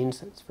sprains.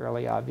 That's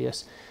fairly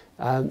obvious.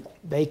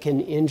 They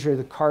can injure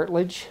the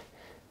cartilage.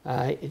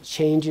 It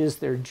changes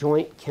their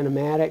joint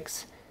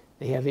kinematics.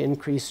 They have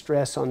increased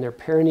stress on their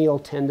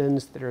peroneal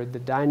tendons that are the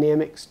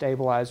dynamic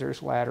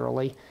stabilizers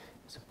laterally,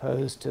 as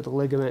opposed to the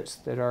ligaments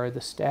that are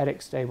the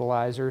static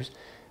stabilizers.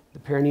 The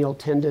peroneal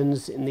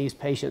tendons in these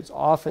patients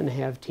often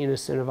have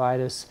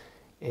tenosynovitis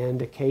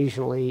and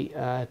occasionally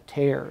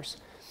tears.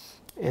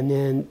 And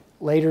then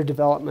later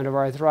development of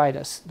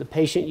arthritis. The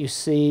patient you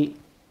see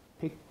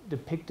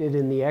depicted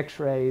in the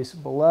x-rays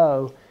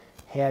below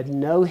had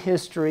no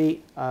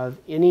history of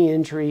any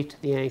injury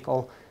to the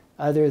ankle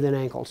other than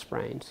ankle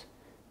sprains,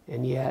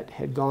 and yet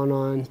had gone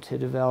on to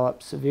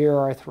develop severe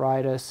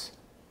arthritis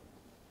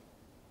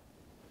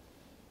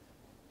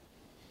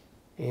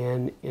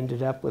and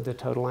ended up with a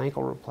total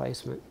ankle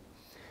replacement.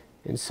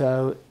 And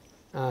so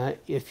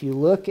if you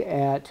look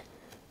at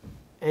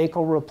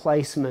ankle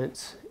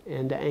replacements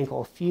and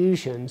ankle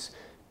fusions,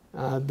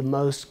 the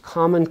most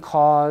common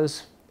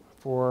cause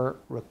for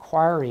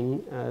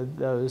requiring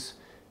those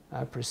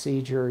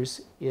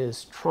procedures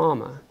is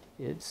trauma.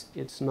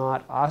 It's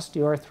not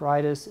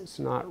osteoarthritis, it's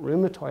not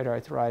rheumatoid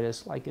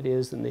arthritis like it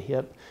is in the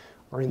hip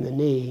or in the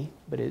knee,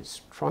 but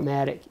it's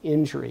traumatic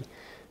injury.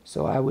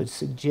 So I would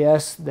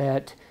suggest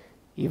that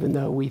even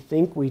though we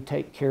think we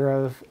take care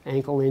of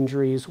ankle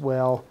injuries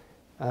well,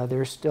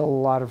 there's still a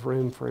lot of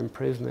room for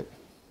improvement.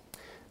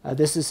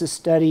 This is a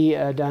study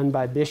done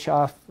by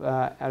Bischoff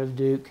out of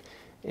Duke,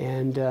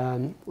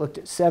 and looked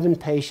at 7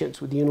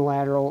 patients with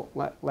unilateral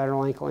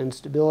lateral ankle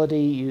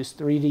instability, used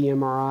 3D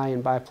MRI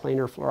and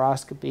biplanar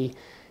fluoroscopy,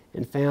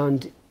 and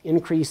found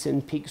increase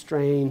in peak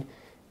strain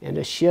and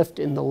a shift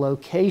in the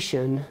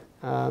location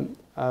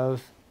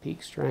of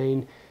peak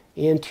strain,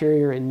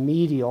 anterior and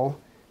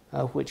medial,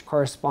 which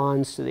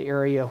corresponds to the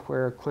area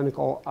where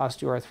clinical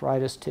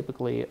osteoarthritis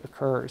typically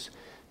occurs.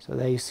 So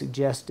they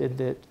suggested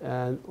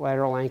that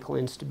lateral ankle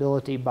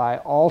instability, by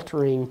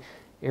altering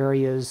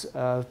areas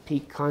of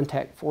peak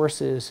contact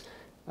forces,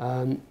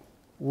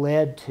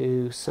 led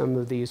to some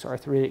of these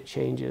arthritic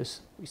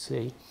changes we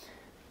see.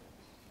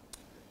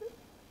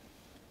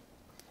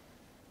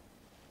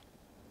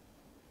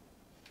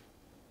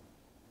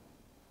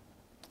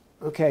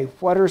 Okay,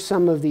 what are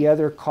some of the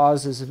other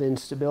causes of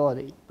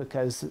instability?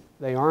 Because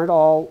they aren't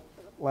all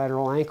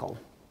lateral ankle.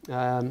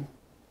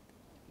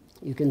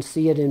 You can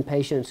see it in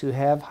patients who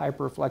have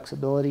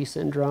hyperflexibility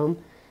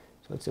syndrome,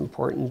 so it's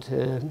important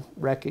to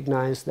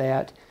recognize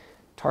that.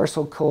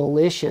 Tarsal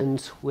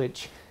coalitions,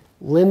 which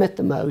limit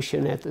the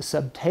motion at the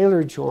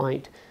subtalar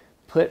joint,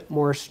 put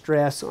more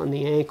stress on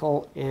the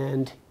ankle,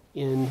 and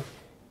in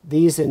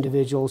these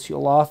individuals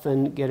you'll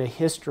often get a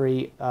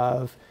history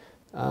of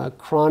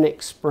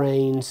chronic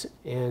sprains,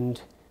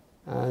 and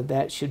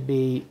that should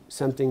be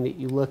something that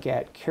you look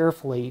at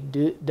carefully.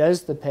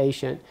 Does the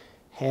patient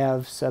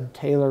have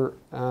subtalar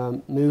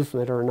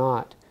movement or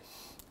not?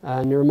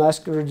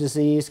 Neuromuscular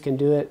disease can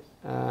do it,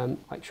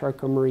 like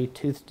Charcot-Marie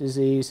tooth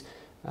disease.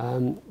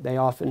 They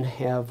often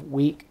have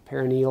weak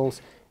peroneals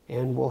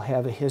and will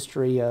have a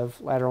history of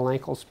lateral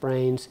ankle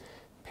sprains.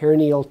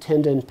 Peroneal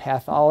tendon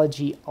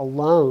pathology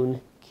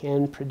alone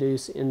can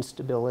produce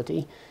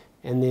instability.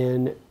 And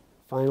then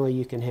finally,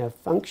 you can have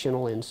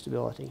functional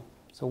instability.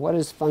 So what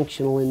is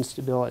functional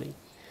instability?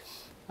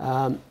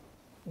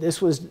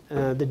 This was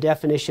the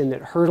definition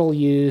that Hurdle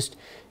used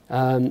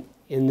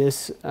in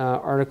this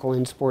article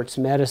in Sports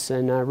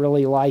Medicine. I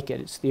really like it.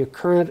 It's the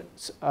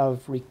occurrence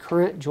of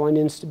recurrent joint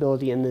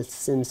instability and the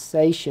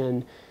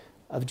sensation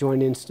of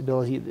joint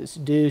instability that's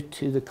due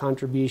to the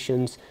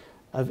contributions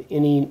of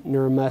any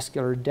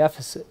neuromuscular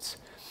deficits.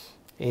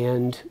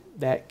 And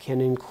that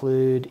can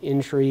include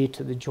injury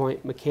to the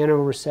joint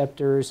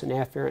mechanoreceptors and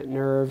afferent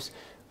nerves,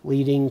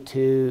 leading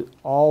to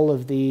all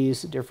of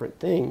these different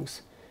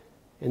things.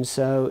 And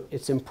so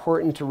it's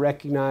important to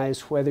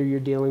recognize whether you're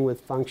dealing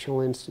with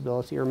functional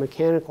instability or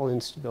mechanical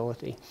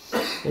instability.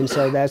 And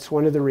so that's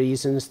one of the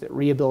reasons that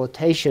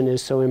rehabilitation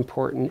is so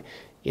important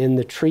in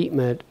the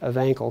treatment of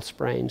ankle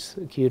sprains,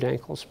 acute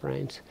ankle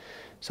sprains.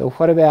 So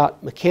what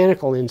about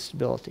mechanical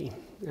instability?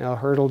 Now,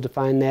 Hurdle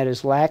defined that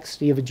as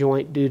laxity of a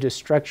joint due to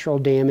structural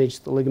damage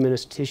to the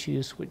ligamentous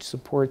tissues which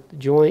support the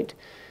joint,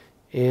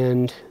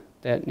 and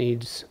that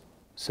needs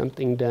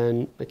something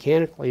done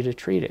mechanically to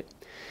treat it.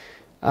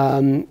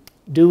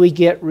 Do we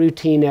get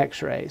routine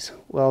x-rays?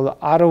 Well, the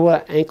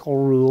Ottawa ankle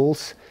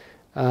rules,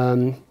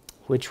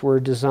 which were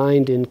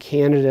designed in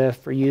Canada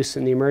for use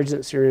in the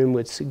emergency room,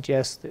 would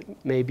suggest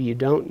that maybe you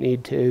don't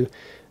need to,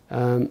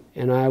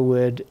 and I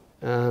would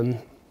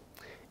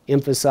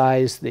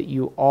emphasize that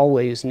you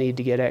always need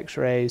to get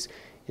x-rays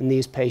in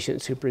these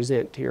patients who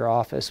present to your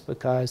office,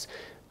 because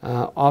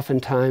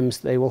oftentimes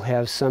they will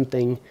have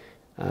something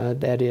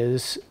that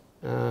is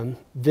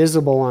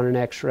visible on an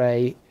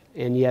x-ray,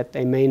 and yet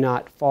they may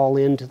not fall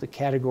into the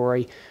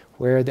category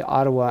where the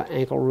Ottawa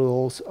ankle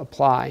rules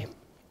apply.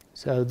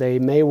 So they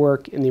may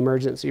work in the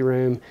emergency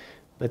room,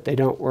 but they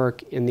don't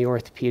work in the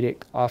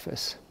orthopedic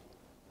office.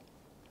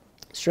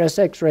 Stress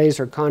x-rays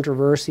are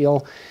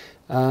controversial.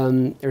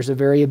 There's a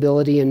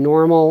variability in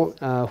normal,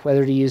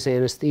 whether to use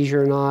anesthesia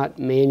or not,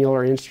 manual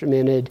or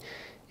instrumented,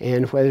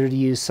 and whether to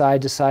use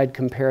side-to-side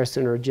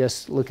comparison or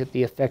just look at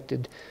the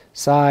affected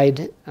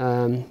side.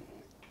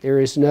 There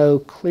is no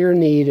clear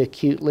need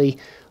acutely,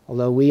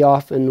 although we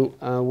often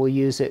will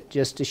use it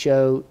just to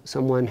show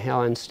someone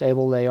how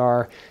unstable they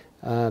are.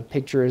 A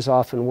picture is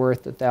often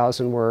worth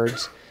 1,000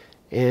 words.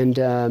 And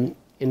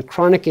in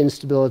chronic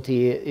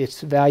instability,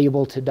 it's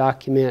valuable to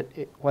document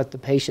what the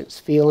patient's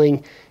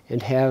feeling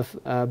and have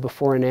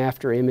before and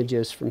after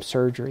images from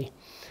surgery.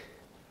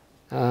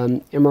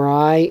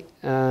 MRI,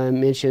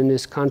 mentioned,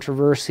 is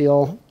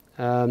controversial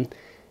and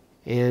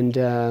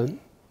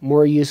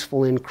more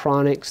useful in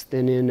chronics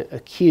than in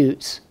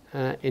acutes,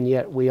 and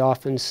yet we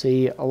often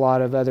see a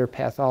lot of other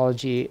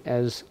pathology,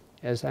 as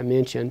I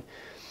mentioned,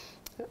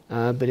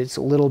 but it's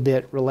a little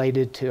bit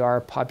related to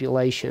our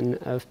population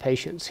of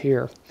patients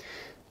here.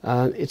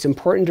 It's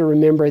important to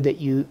remember that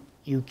you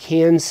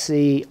can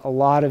see a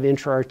lot of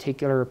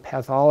intra-articular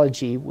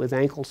pathology with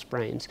ankle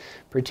sprains,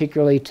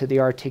 particularly to the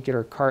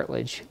articular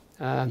cartilage.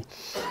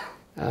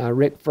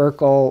 Rick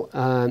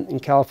Ferkel in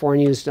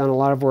California has done a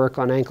lot of work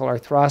on ankle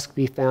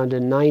arthroscopy, found a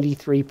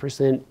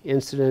 93%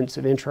 incidence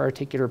of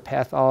intra-articular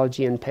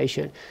pathology in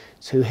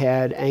patients who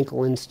had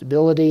ankle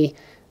instability.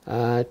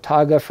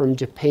 Taga from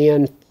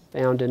Japan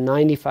found a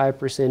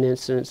 95%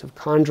 incidence of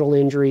chondral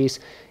injuries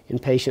in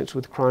patients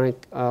with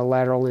chronic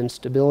lateral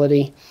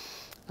instability.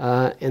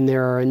 And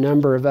there are a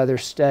number of other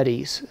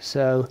studies.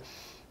 So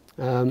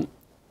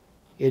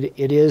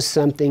it is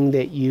something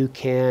that you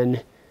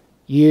can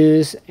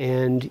use,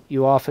 and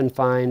you often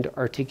find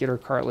articular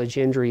cartilage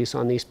injuries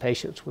on these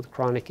patients with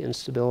chronic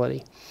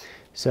instability.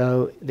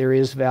 So there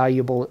is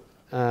value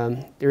in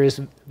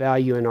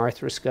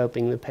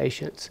arthroscoping the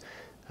patients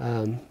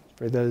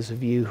for those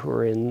of you who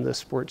are in the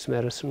sports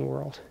medicine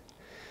world.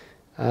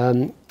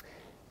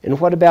 And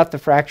what about the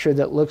fracture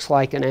that looks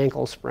like an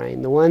ankle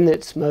sprain? The one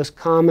that's most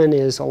common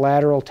is a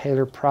lateral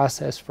talar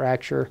process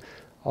fracture,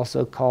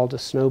 also called a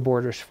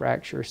snowboarder's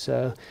fracture.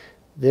 So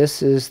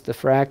this is the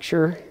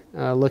fracture.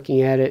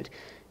 Looking at it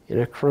in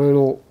a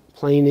coronal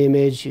plane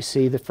image, you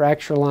see the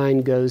fracture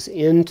line goes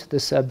into the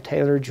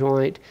subtalar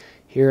joint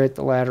here at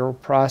the lateral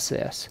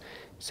process.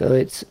 So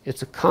it's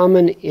a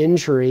common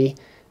injury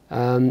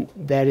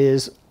that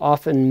is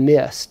often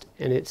missed,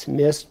 and it's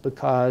missed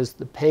because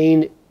the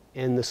pain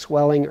and the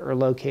swelling are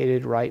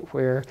located right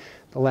where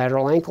the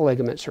lateral ankle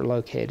ligaments are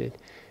located.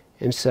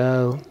 And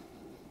so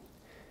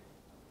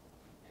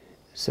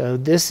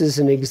this is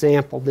an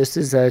example. This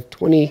is a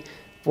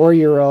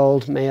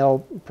 24-year-old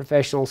male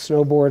professional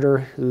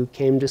snowboarder who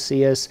came to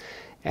see us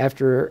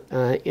after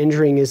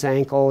injuring his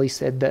ankle. He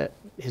said that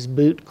his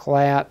boot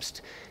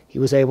collapsed. He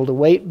was able to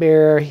weight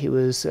bear. He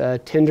was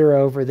tender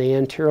over the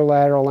anterior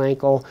lateral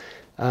ankle,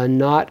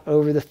 not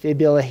over the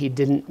fibula. He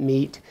didn't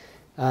meet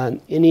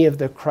any of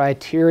the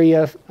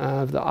criteria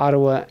of the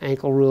Ottawa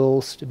ankle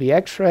rules to be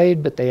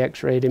x-rayed, but they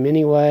x-rayed him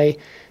anyway.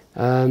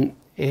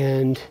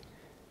 And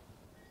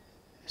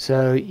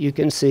so you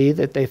can see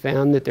that they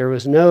found that there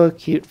was no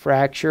acute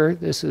fracture.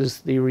 This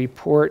is the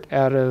report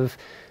out of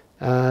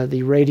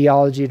the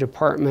radiology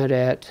department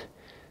at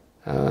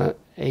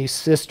a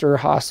sister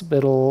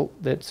hospital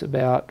that's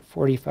about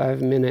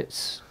 45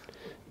 minutes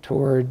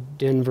toward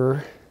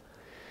Denver.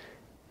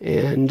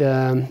 And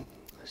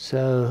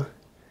so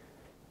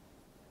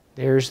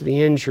there's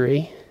the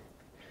injury,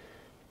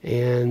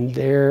 and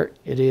there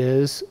it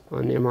is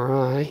on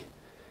MRI.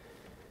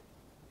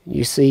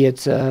 You see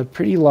it's a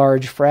pretty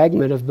large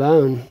fragment of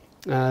bone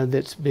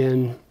that's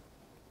been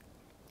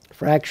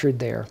fractured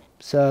there.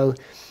 So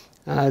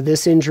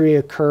this injury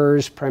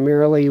occurs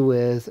primarily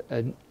with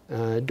a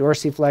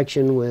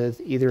dorsiflexion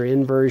with either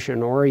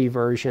inversion or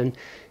eversion.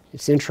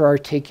 It's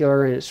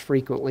intra-articular and it's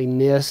frequently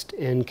missed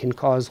and can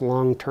cause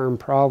long-term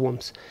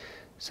problems.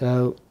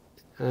 So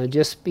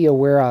just be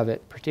aware of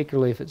it,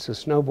 particularly if it's a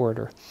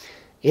snowboarder.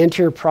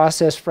 Anterior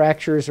process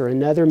fractures are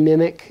another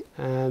mimic.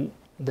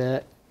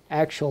 The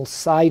actual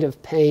site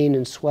of pain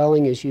and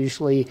swelling is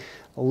usually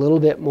a little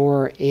bit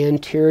more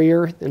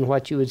anterior than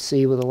what you would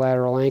see with a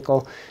lateral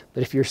ankle.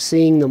 But if you're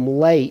seeing them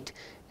late,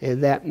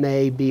 that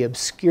may be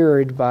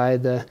obscured by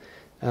the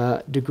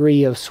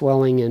degree of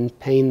swelling and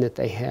pain that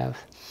they have.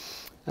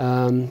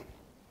 And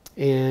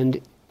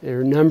there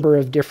are a number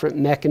of different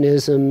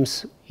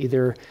mechanisms,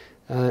 either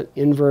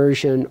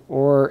inversion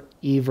or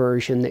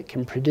eversion, that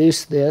can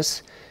produce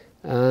this.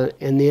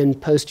 And then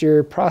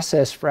posterior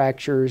process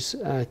fractures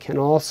can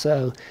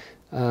also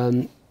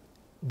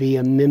be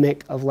a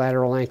mimic of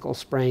lateral ankle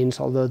sprains,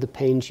 although the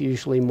pain's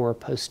usually more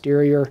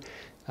posterior.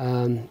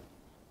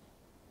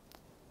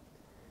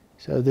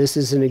 So this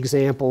is an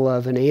example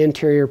of an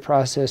anterior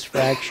process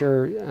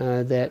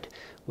fracture that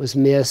was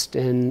missed,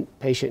 and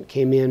patient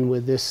came in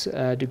with this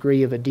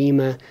degree of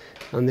edema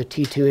on the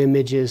T2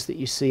 images that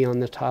you see on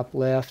the top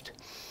left.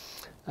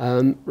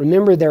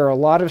 Remember, there are a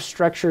lot of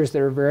structures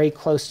that are very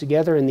close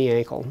together in the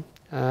ankle.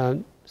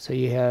 So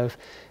you have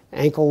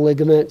ankle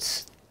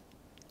ligaments,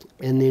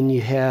 and then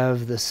you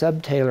have the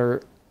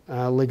subtalar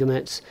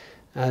ligaments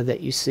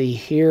that you see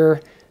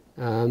here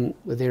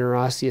with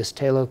interosseous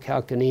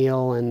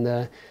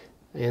talocalcaneal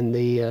and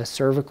the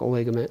cervical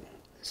ligament.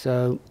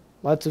 So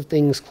lots of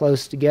things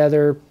close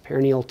together,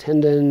 perineal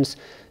tendons,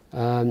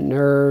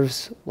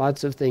 nerves,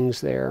 lots of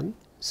things there.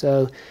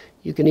 So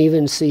you can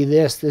even see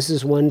this. This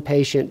is one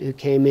patient who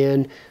came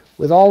in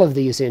with all of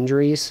these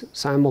injuries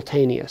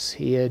simultaneous.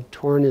 He had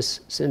torn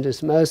his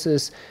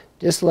syndesmosis,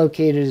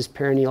 dislocated his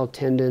perineal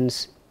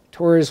tendons,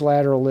 tore his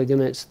lateral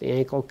ligaments, the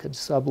ankle could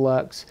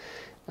sublux,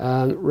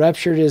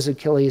 ruptured his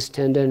Achilles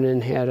tendon,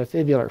 and had a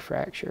fibular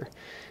fracture.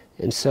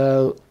 And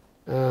so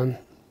the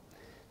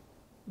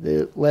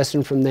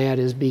lesson from that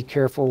is be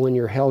careful when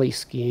you're heli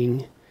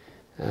skiing,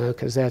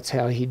 because that's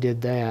how he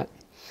did that.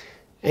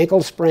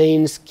 Ankle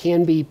sprains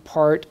can be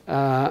part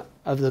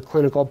of the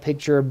clinical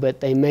picture,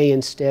 but they may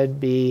instead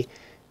be,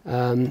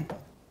 it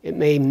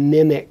may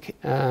mimic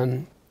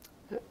the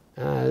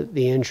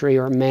injury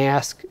or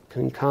mask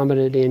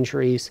concomitant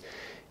injuries.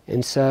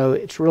 And so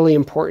it's really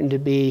important to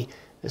be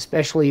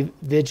especially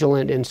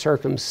vigilant in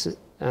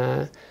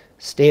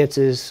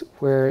circumstances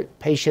where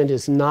patient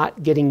is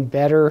not getting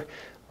better,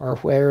 or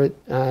where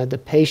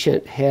the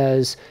patient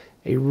has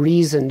a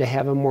reason to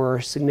have a more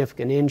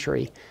significant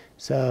injury.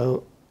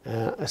 So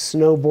a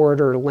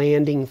snowboarder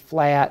landing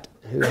flat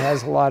who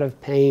has a lot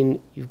of pain,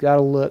 you've got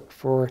to look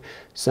for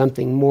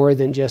something more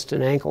than just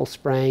an ankle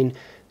sprain.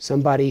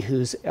 Somebody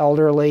who's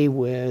elderly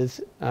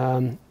with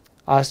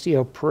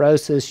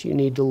osteoporosis, you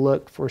need to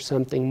look for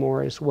something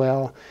more as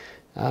well.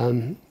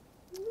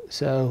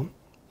 So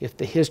if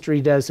the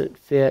history doesn't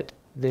fit,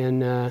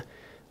 then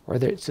or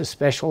that it's a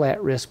special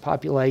at-risk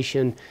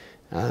population,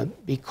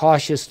 be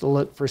cautious to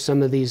look for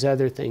some of these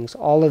other things.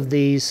 All of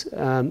these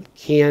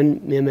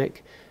can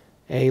mimic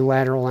a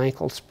lateral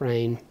ankle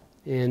sprain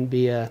and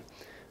be a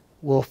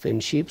wolf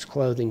in sheep's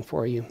clothing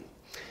for you.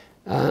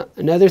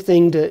 Another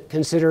thing to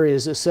consider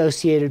is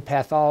associated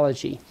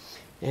pathology,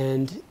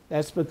 and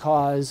that's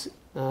because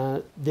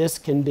this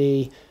can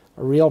be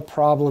a real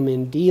problem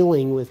in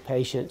dealing with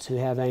patients who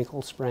have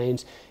ankle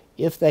sprains.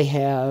 If they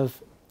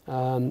have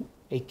a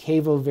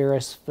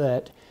cavovarus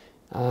foot,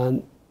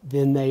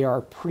 then they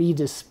are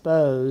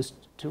predisposed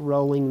to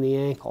rolling the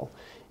ankle.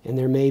 And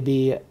there may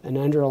be an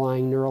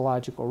underlying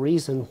neurological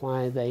reason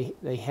why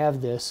they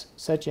have this,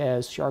 such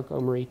as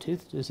Charcot-Marie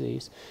tooth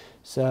disease.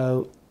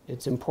 So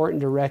it's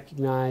important to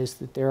recognize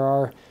that there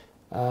are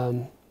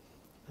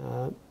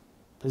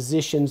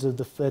positions of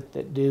the foot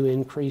that do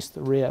increase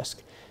the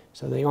risk.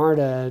 So they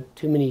aren't a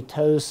too many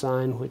toes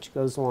sign, which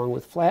goes along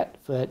with flat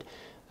foot,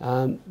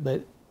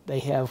 but they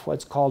have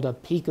what's called a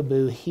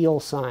peekaboo heel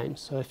sign.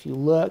 So if you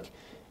look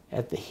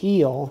at the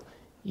heel,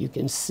 you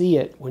can see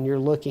it when you're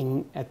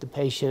looking at the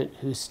patient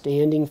who's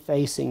standing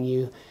facing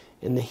you,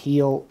 and the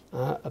heel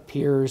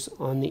appears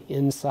on the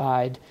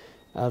inside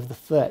of the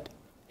foot.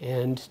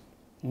 And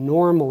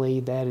normally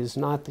that is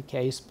not the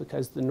case,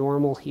 because the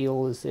normal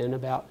heel is in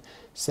about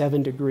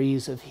 7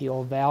 degrees of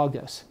heel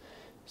valgus.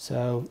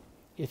 So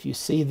if you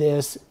see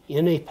this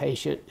in a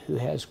patient who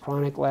has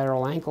chronic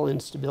lateral ankle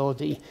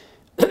instability,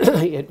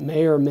 it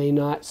may or may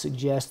not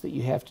suggest that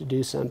you have to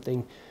do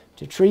something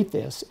to treat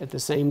this at the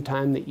same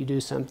time that you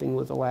do something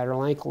with the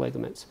lateral ankle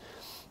ligaments.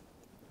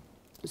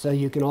 So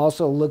you can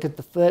also look at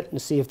the foot and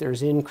see if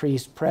there's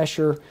increased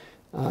pressure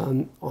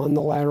on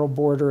the lateral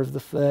border of the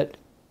foot.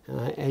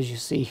 As you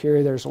see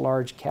here, there's a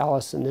large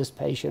callus in this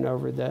patient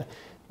over the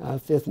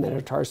fifth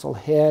metatarsal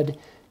head,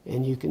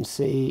 and you can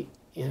see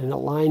in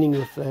aligning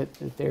the foot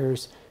that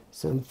there's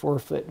some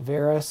forefoot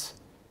varus.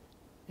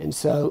 And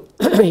so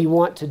you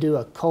want to do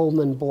a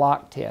Coleman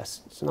block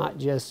test. It's not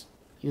just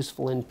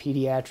useful in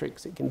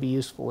pediatrics, it can be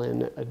useful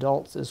in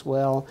adults as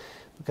well,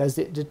 because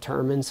it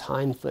determines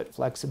hindfoot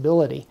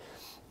flexibility.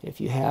 If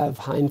you have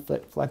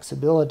hindfoot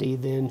flexibility,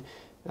 then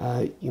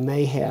you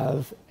may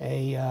have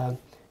a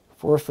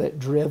forefoot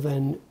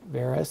driven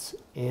varus,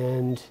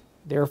 and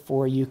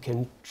therefore you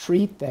can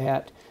treat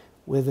that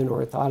with an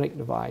orthotic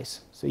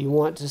device. So you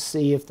want to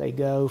see if they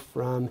go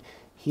from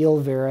heel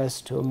varus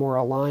to a more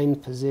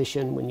aligned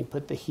position when you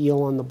put the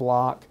heel on the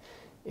block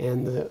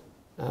and the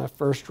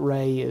first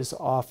ray is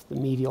off the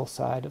medial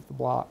side of the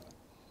block,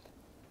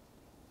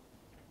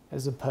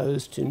 as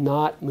opposed to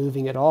not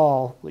moving at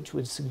all, which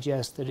would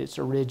suggest that it's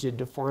a rigid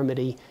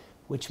deformity,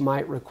 which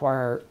might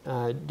require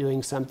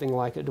doing something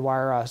like a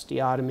Dwyer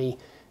osteotomy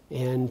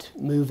and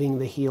moving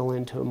the heel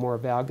into a more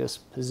valgus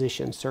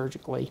position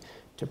surgically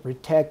to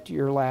protect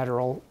your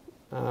lateral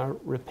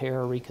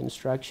repair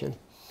reconstruction.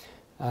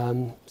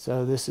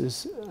 So this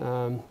is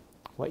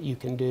what you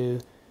can do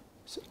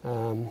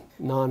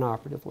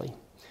non-operatively.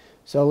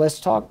 So let's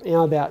talk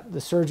now about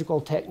the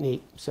surgical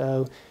technique.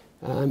 So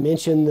I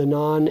mentioned the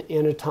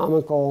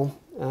non-anatomical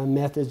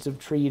methods of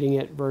treating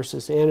it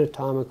versus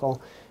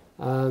anatomical.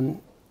 The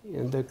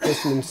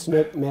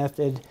Christman-Snook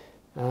method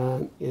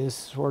is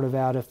sort of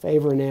out of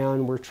favor now,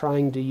 and we're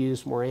trying to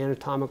use more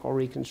anatomical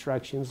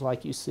reconstructions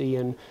like you see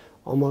in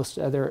almost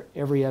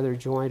every other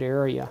joint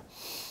area.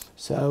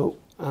 So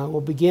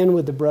we'll begin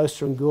with the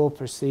Brostrom-Gould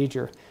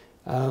procedure.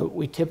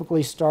 We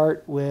typically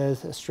start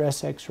with a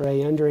stress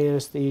X-ray under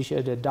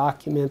anesthesia to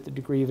document the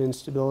degree of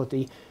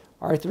instability,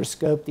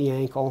 arthroscope the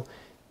ankle.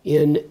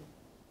 In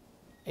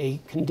a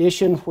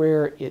condition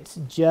where it's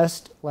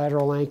just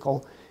lateral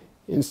ankle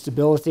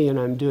instability and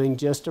I'm doing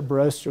just a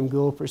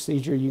Brostrom-Gould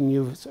procedure, you can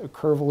use a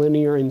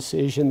curvilinear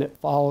incision that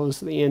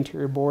follows the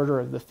anterior border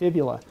of the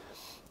fibula.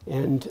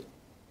 And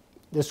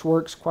this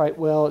works quite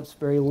well. It's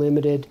very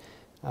limited,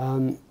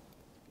 and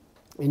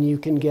you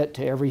can get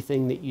to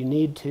everything that you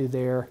need to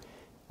there.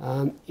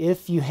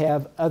 If you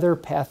have other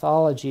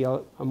pathology,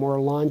 a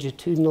more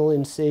longitudinal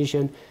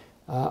incision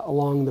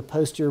along the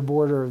posterior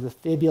border of the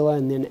fibula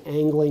and then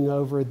angling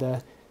over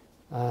the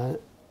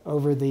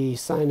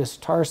sinus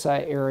tarsi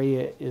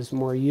area is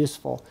more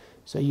useful.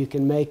 So you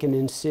can make an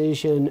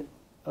incision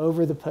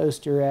over the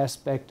posterior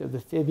aspect of the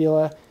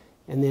fibula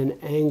and then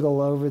angle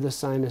over the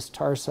sinus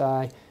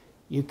tarsi.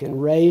 You can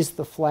raise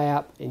the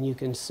flap and you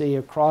can see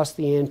across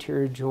the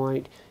anterior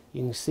joint.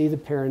 You can see the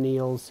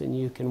perineals, and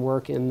you can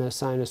work in the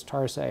sinus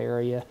tarsi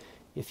area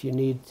if you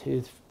need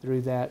to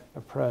through that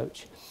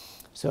approach.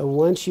 So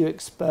once you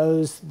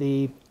expose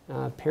the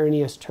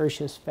perineus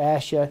tertius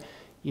fascia,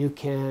 you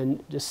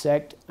can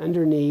dissect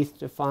underneath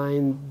to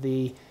find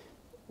the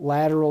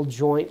lateral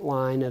joint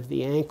line of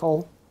the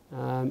ankle.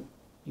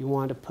 You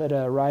want to put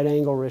a right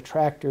angle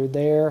retractor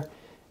there,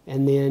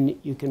 and then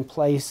you can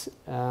place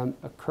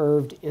a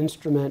curved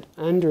instrument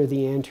under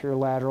the anterior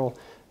lateral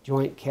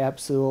joint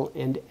capsule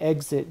and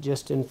exit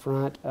just in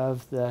front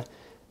of the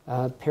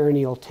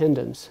perineal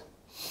tendons.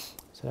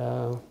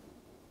 So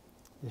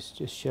this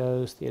just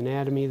shows the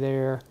anatomy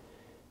there.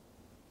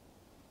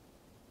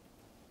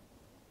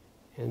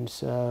 And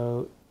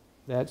so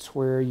that's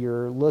where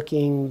you're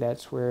looking,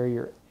 that's where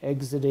you're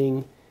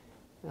exiting,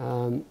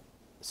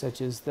 such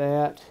as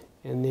that.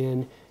 And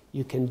then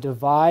you can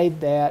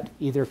divide that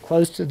either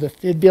close to the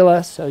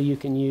fibula, so you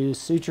can use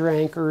suture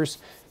anchors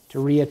to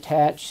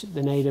reattach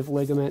the native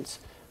ligaments,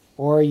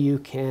 or you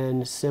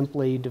can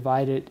simply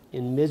divide it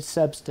in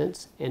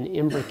mid-substance and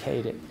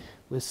imbricate it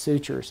with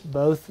sutures.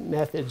 Both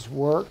methods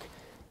work,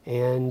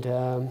 and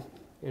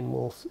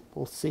we'll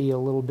see a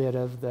little bit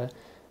of the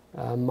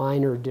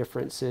minor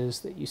differences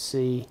that you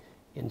see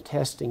in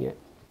testing it.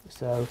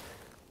 So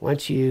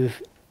once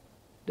you've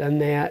done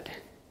that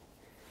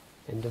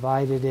and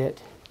divided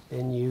it,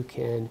 then you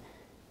can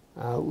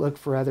look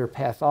for other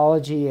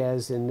pathology,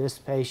 as in this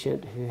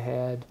patient who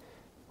had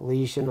a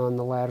lesion on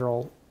the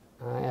lateral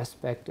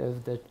aspect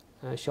of the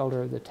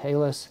shoulder of the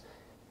talus.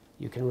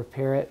 You can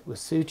repair it with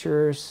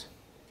sutures,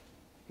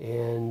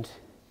 and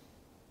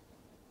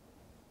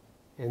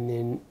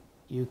then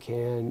you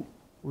can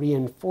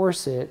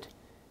reinforce it,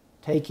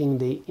 taking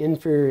the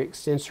inferior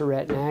extensor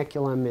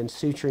retinaculum and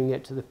suturing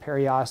it to the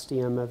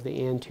periosteum of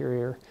the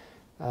anterior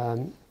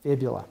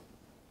fibula.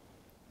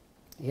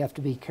 You have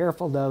to be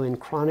careful, though, in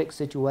chronic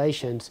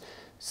situations.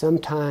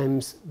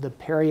 Sometimes the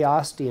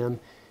periosteum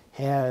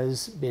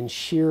has been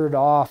sheared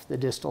off the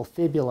distal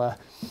fibula,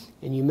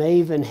 and you may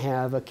even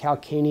have a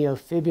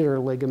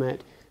calcaneofibular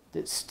ligament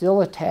that's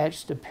still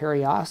attached to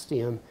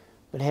periosteum,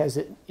 but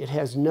it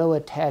has no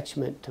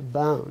attachment to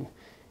bone.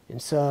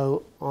 And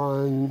so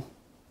on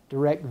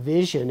direct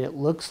vision, it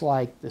looks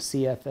like the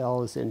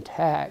CFL is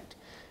intact,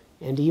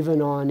 and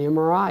even on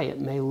MRI, it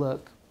may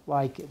look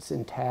like it's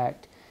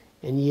intact,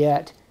 and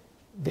yet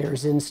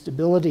there's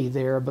instability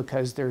there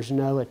because there's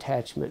no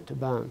attachment to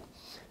bone.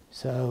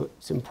 So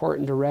it's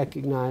important to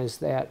recognize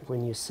that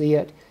when you see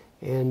it,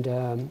 and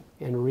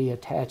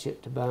reattach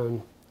it to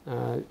bone,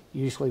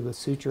 usually with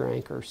suture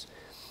anchors.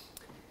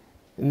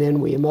 And then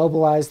we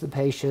immobilize the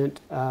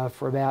patient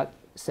for about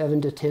 7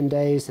 to 10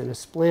 days in a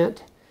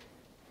splint,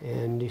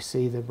 and you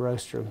see the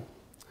Brostrom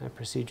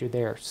procedure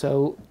there.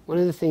 So one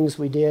of the things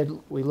we did,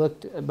 we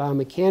looked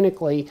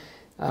biomechanically.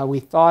 We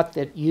thought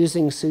that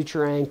using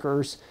suture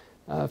anchors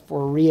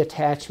for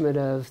reattachment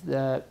of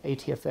the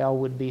ATFL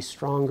would be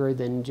stronger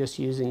than just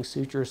using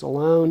sutures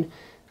alone.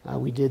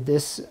 We did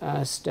this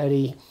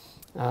study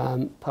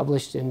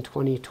published in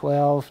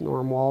 2012.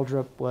 Norm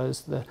Waldrop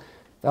was the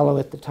fellow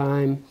at the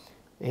time,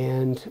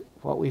 and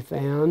what we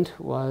found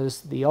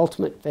was the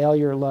ultimate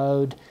failure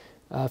load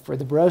for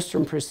the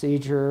Brostrom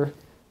procedure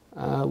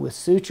with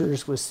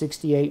sutures was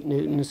 68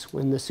 newtons.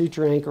 When the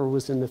suture anchor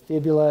was in the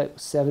fibula, it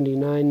was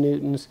 79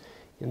 newtons.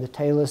 In the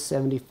talus,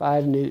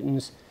 75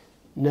 newtons.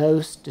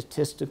 No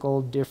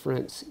statistical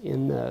difference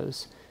in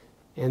those.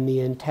 And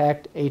the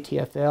intact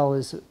ATFL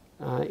is,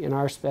 in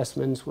our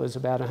specimens, was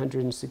about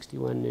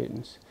 161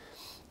 newtons.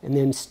 And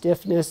then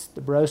stiffness, the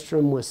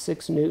Brostrom was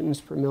 6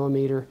 newtons per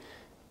millimeter.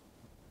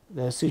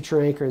 The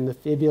suture anchor in the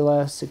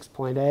fibula,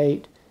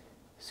 6.8.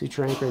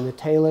 Suture anchor in the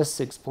talus,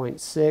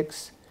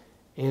 6.6.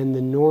 And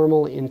the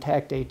normal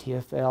intact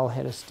ATFL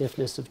had a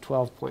stiffness of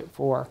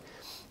 12.4.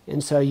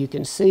 And so you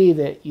can see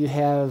that you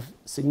have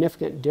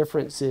significant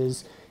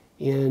differences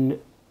in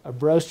a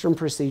Brostrom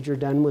procedure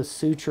done with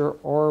suture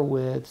or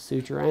with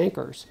suture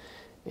anchors.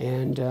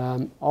 And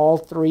all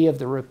three of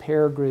the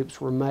repair groups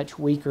were much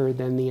weaker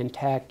than the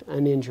intact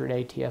uninjured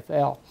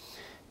ATFL.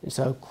 And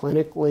so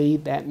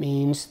clinically, that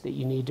means that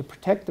you need to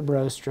protect the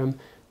Brostrom,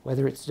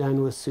 whether it's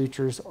done with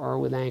sutures or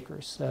with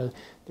anchors. So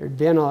there'd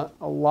been a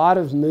lot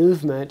of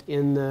movement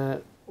in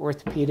the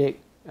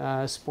orthopedic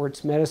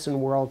sports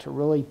medicine world to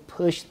really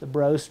push the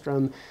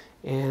Brostrom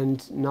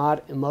and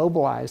not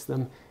immobilize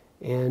them.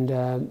 And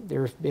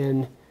there have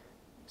been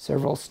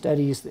several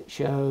studies that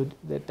showed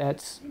that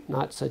that's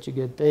not such a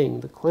good thing.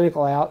 The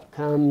clinical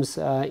outcomes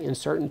in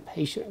certain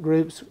patient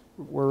groups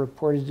were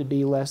reported to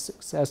be less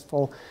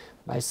successful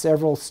by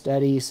several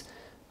studies.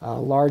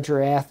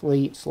 Larger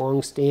athletes,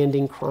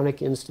 long-standing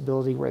chronic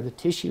instability where the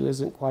tissue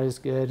isn't quite as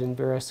good, and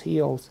varus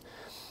heels.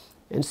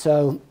 And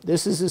so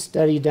this is a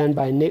study done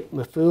by Nick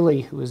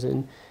Mafuli, who was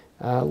in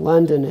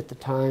London at the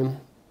time.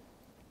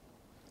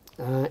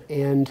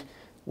 And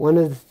one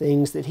of the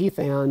things that he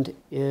found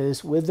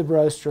is with the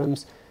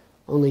Brostroms,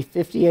 only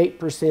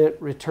 58%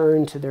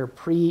 returned to their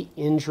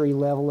pre-injury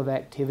level of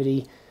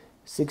activity,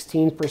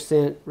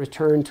 16%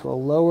 returned to a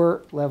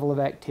lower level of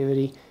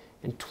activity,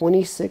 and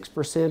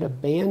 26%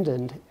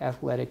 abandoned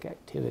athletic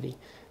activity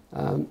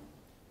on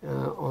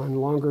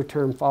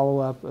longer-term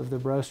follow-up of the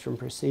Brostrom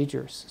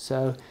procedures.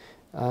 So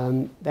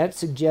that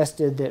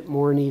suggested that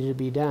more needed to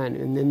be done.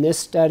 And then this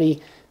study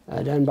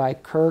done by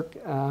Kirk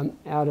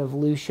out of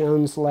Lou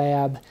Schoen's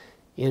lab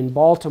in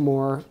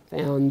Baltimore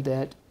found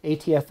that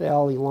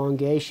ATFL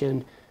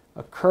elongation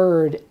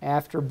occurred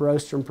after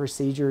Brostrom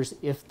procedures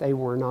if they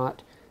were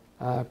not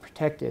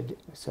protected.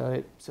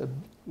 So it's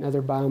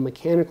another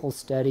biomechanical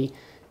study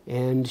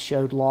and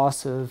showed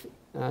loss of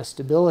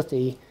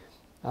stability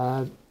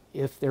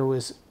if there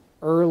was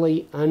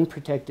early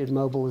unprotected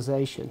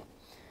mobilization.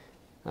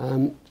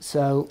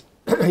 So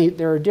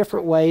there are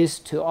different ways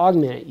to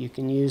augment it. You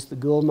can use the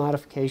Gould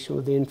modification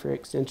with the inferior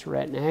extensor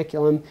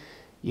retinaculum.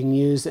 You can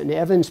use an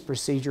Evans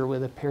procedure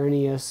with a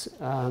peroneus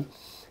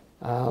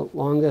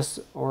longus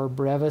or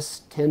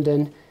brevis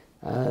tendon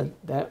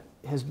that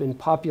has been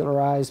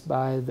popularized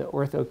by the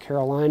Ortho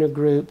Carolina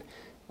group.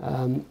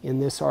 in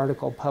this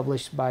article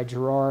published by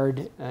Gerard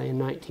in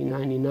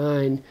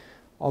 1999.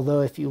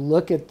 Although if you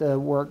look at the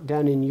work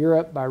done in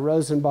Europe by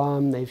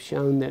Rosenbaum, they've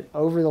shown that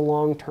over the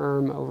long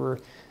term, over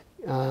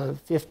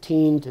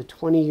 15 to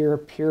 20-year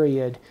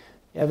period,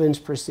 Evans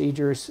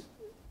procedures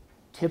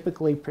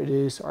typically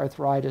produce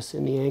arthritis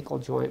in the ankle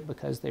joint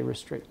because they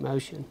restrict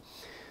motion.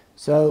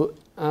 So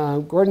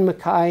Gordon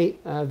Mackay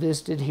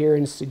visited here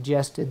and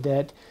suggested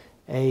that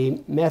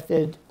a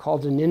method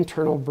called an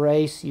internal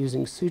brace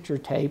using suture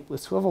tape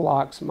with swivel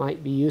locks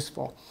might be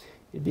useful.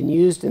 It had been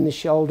used in the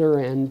shoulder,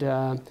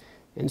 and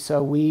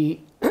so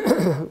we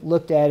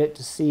looked at it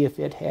to see if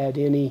it had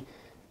any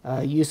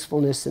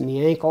usefulness in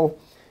the ankle.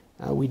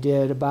 We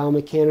did a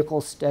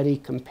biomechanical study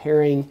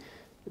comparing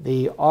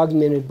the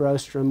augmented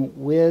brostrum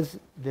with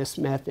this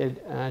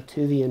method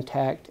to the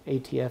intact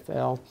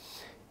ATFL.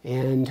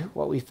 And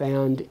what we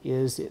found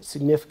is it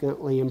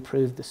significantly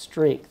improved the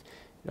strength.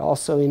 It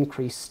also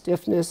increased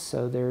stiffness,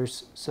 so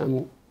there's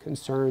some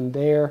concern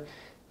there.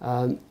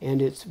 And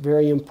it's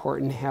very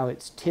important how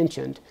it's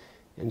tensioned.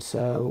 And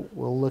so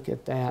we'll look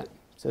at that.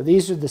 So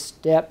these are the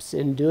steps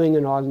in doing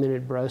an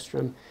augmented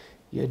brostrum.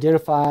 You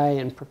identify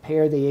and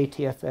prepare the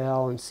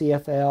ATFL and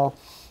CFL.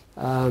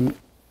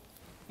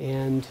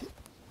 And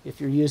if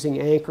you're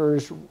using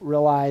anchors,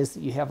 realize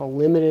that you have a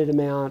limited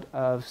amount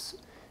of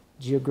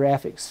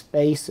geographic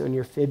space on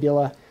your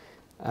fibula.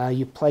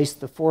 You place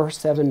the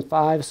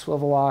 475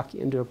 swivel lock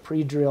into a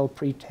pre-drilled,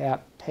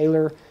 pre-tapped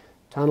tailor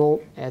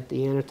tunnel at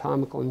the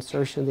anatomical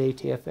insertion of the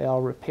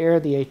ATFL, repair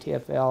the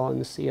ATFL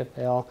and the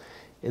CFL,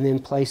 and then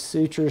place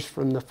sutures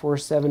from the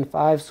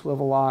 475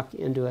 swivel lock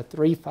into a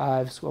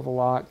 3.5 swivel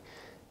lock.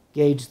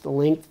 Gauge the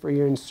length for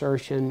your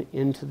insertion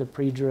into the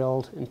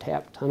pre-drilled and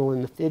tapped tunnel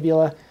in the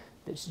fibula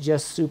that's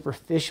just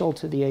superficial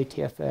to the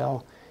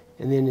ATFL,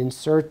 and then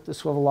insert the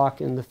swivel lock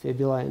in the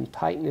fibula and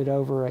tighten it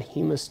over a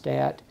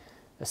hemostat,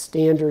 a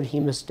standard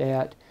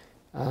hemostat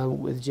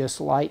with just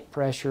light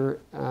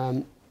pressure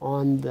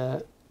on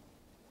the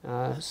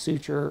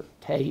suture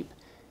tape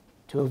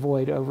to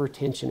avoid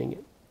over-tensioning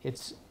it.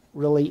 It's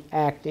really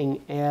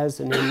acting as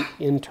an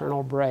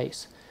internal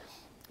brace.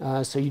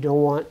 So you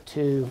don't want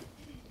to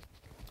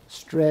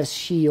stress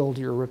shield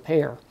your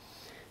repair.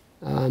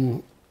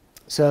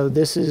 So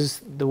this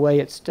is the way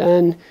it's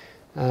done.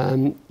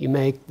 You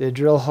make the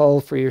drill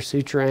hole for your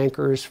suture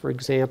anchors, for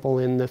example,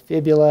 in the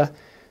fibula.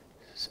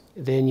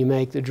 Then you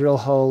make the drill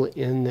hole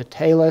in the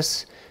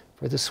talus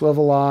for the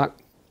swivel lock.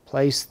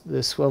 Place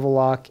the swivel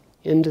lock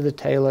into the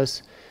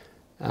talus.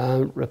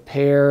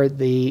 Repair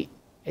the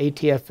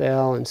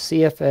ATFL and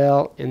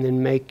CFL, and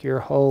then make your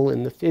hole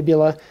in the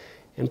fibula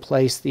and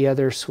place the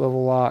other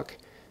swivel lock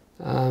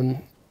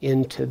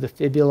into the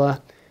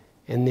fibula,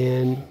 and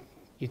then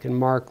you can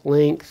mark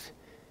length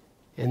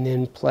and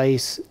then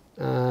place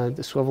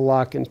the swivel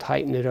lock and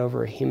tighten it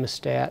over a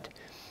hemostat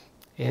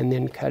and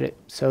then cut it.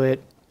 So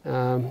it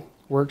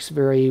works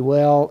very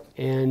well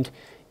and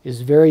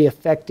is very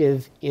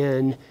effective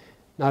in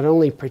not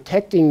only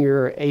protecting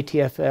your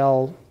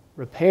ATFL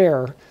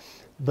repair,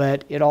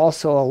 but it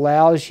also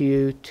allows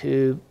you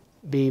to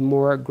be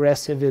more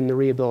aggressive in the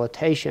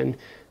rehabilitation,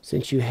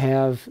 since you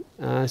have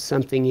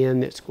something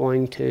in that's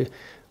going to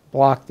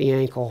block the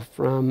ankle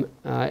from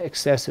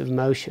excessive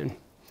motion.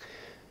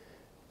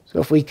 So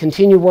if we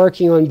continue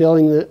working on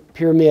building the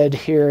pyramid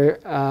here,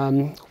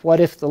 what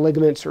if the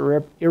ligaments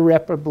are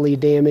irreparably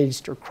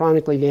damaged or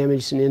chronically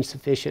damaged and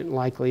insufficient and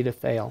likely to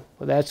fail?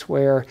 Well, that's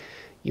where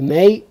you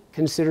may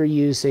consider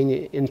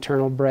using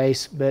internal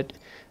brace, but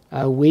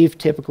we've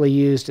typically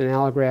used an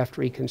allograft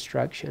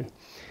reconstruction.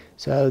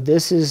 So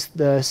this is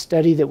the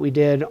study that we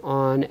did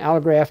on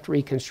allograft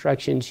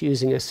reconstructions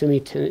using a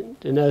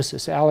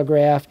semitendinosus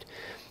allograft.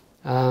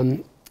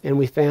 And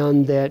we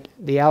found that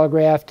the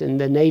allograft and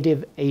the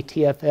native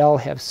ATFL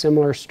have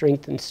similar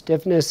strength and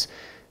stiffness.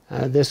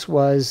 This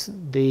was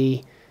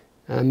the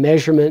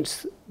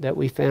measurements that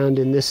we found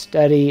in this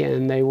study,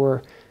 and they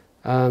were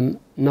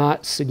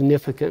not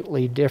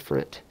significantly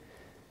different.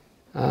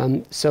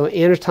 So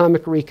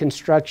anatomic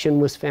reconstruction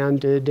was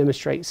found to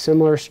demonstrate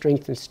similar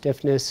strength and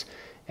stiffness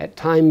at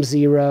time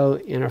 0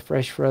 in a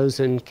fresh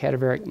frozen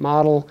cadaveric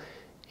model,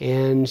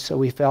 and so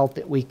we felt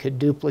that we could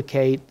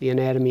duplicate the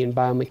anatomy and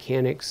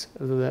biomechanics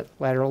of the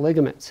lateral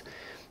ligaments.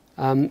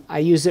 I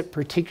use it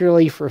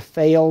particularly for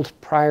failed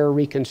prior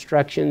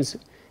reconstructions.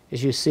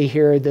 As you see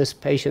here, this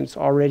patient's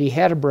already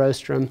had a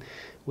brostrum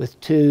with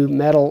 2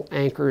 metal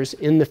anchors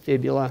in the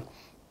fibula.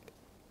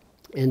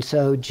 And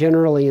so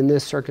generally in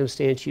this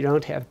circumstance, you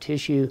don't have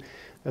tissue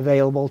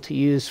available to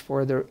use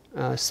for the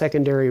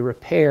secondary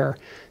repair,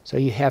 so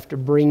you have to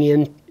bring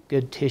in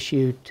good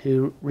tissue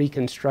to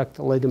reconstruct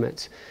the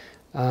ligaments.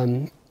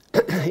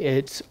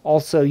 It's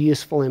also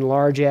useful in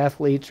large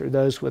athletes or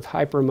those with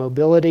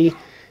hypermobility.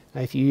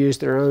 If you use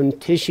their own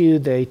tissue,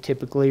 they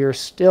typically are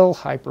still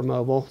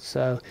hypermobile,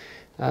 so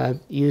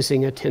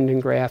using a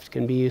tendon graft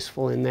can be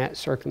useful in that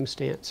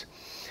circumstance.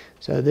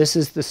 So this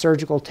is the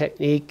surgical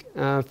technique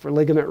for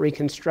ligament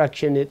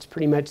reconstruction. It's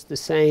pretty much the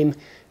same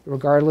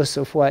regardless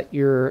of what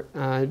you're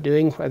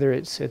doing, whether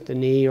it's at the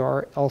knee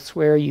or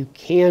elsewhere. You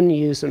can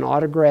use an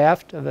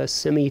autograft of a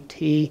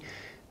semi-T,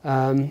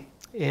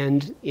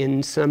 and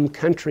in some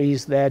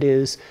countries that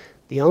is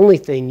the only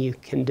thing you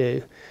can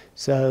do.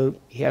 So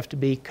you have to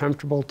be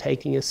comfortable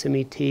taking a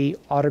semi-T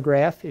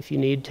autograft if you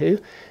need to,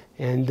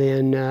 and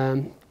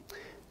then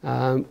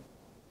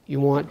you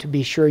want to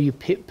be sure you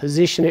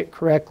position it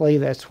correctly.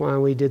 That's why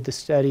we did the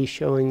study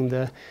showing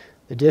the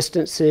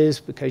distances,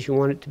 because you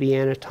want it to be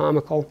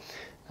anatomical.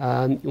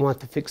 You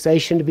want the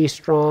fixation to be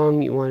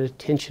strong. You want to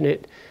tension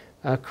it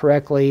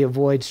correctly,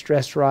 avoid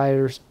stress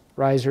risers,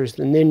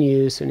 and then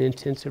use an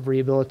intensive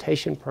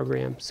rehabilitation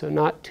program. So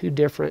not too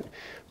different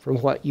from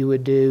what you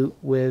would do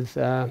with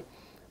a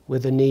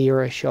knee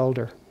or a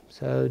shoulder.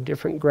 So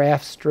different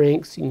graft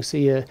strengths. You can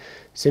see a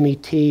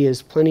semi-T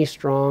is plenty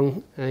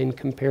strong in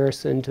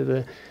comparison to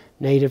the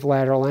native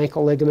lateral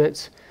ankle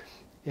ligaments.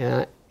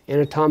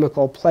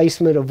 Anatomical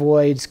placement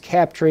avoids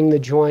capturing the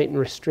joint and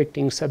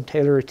restricting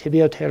subtalar or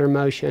tibiotalar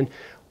motion,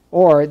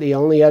 or the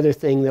only other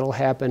thing that will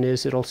happen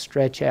is it'll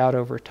stretch out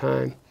over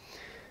time.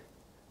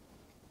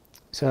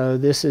 So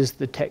this is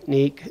the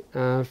technique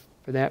for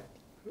the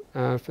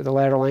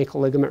lateral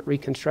ankle ligament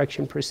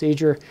reconstruction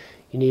procedure.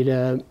 You need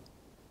a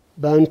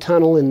bone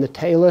tunnel in the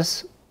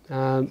talus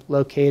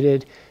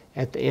located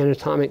at the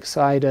anatomic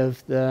site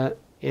of the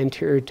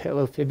anterior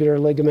talofibular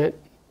ligament.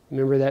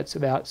 Remember, that's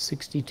about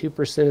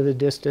 62% of the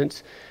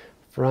distance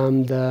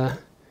from the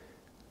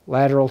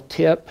lateral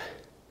tip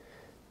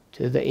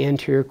to the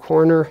anterior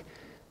corner.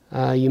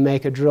 You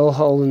make a drill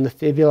hole in the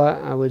fibula.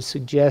 I would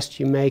suggest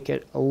you make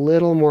it a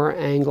little more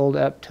angled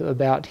up to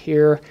about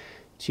here.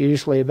 It's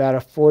usually about a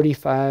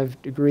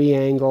 45-degree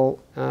angle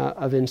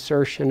of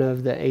insertion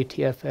of the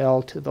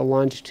ATFL to the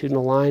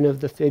longitudinal line of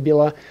the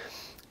fibula,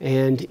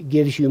 and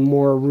gives you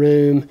more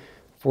room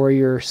for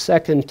your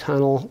second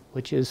tunnel,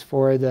 which is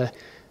for the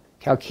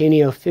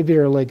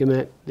calcaneofibular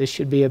ligament. This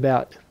should be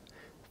about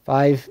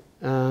 5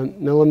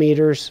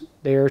 millimeters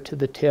there to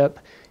the tip,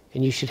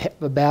 and you should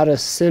have about a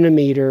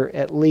centimeter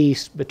at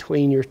least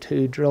between your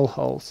two drill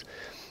holes.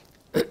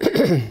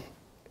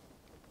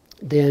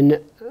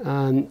 Then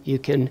you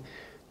can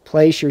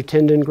place your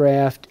tendon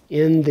graft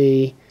in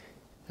the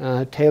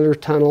talar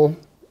tunnel.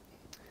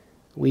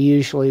 We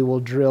usually will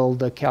drill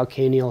the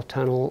calcaneal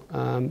tunnel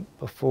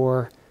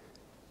before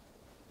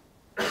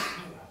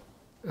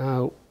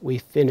we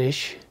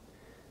finish.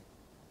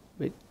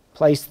 We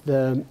place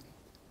the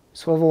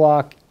swivel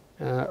lock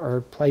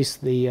or place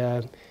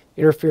the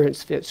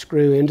interference fit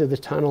screw into the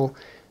tunnel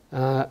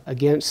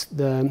against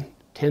the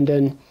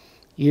tendon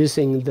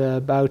using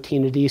the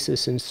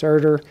biotenodesis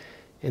inserter,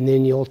 and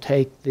then you'll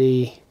take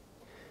the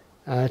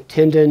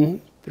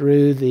tendon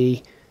through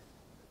the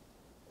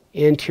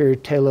anterior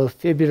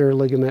talofibular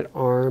ligament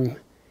arm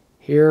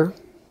here.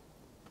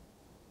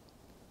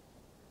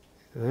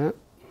 If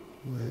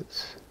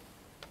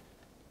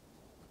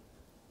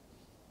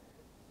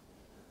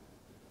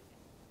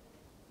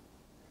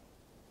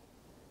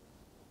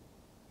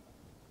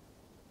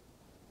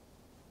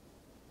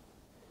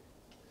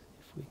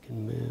we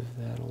can move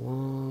that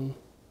along.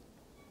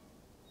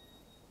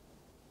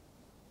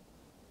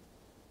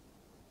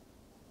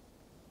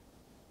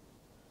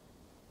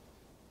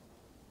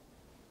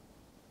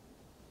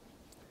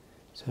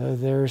 So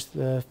there's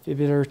the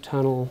fibular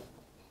tunnel.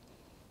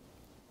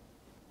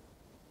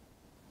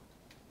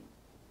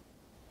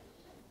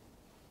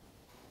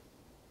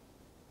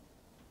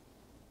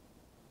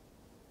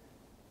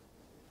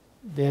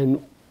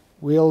 Then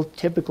we'll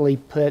typically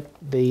put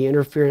the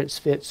interference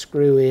fit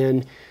screw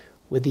in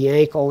with the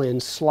ankle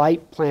in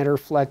slight plantar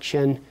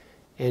flexion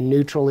and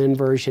neutral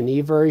inversion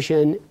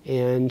eversion,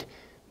 and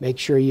make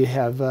sure you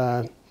have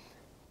a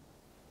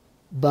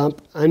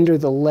bump under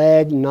the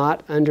leg,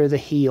 not under the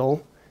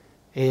heel,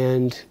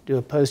 and do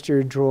a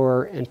posterior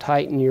drawer and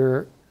tighten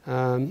your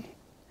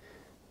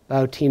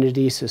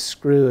biotenodesis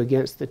screw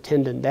against the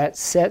tendon. That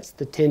sets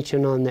the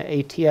tension on the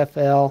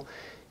ATFL,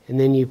 and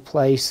then you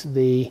place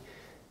the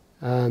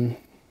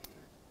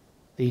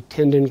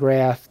tendon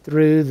graft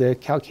through the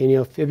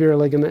calcaneofibular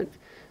ligament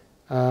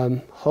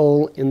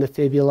hole in the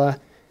fibula.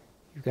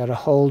 You've got a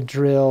hole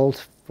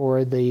drilled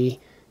for the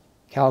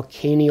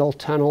calcaneal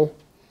tunnel,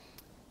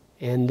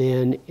 and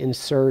then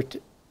insert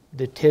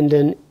the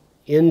tendon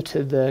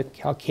into the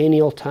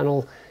calcaneal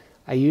tunnel.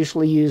 I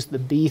usually use the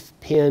beef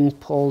pin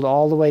pulled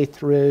all the way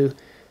through,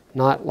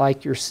 not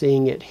like you're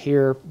seeing it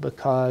here,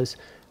 because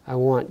I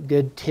want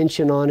good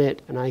tension on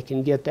it, and I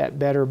can get that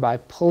better by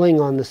pulling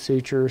on the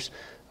sutures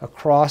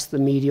across the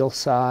medial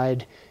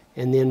side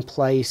and then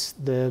place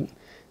the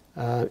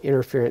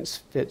interference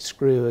fit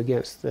screw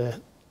against the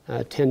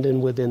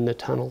tendon within the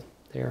tunnel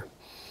there.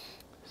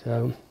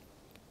 So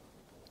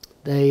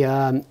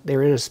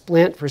they're in a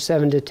splint for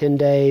 7 to 10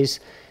 days.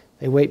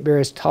 They weight bear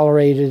as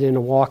tolerated in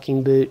a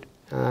walking boot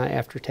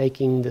after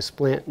taking the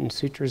splint and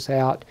sutures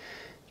out.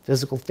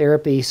 Physical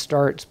therapy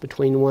starts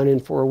between 1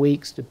 and 4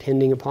 weeks,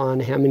 depending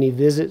upon how many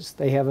visits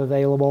they have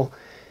available.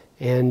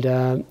 and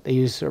they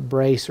use a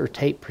brace or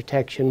tape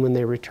protection when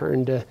they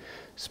return to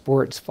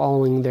sports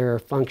following their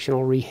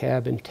functional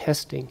rehab and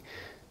testing.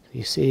 So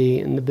you see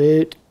in the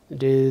boot,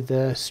 do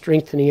the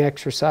strengthening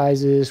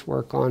exercises,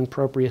 work on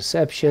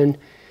proprioception,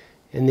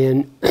 and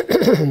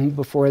then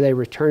before they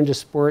return to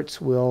sports,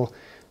 we'll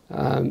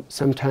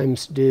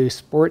sometimes do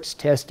sports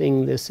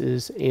testing. This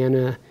is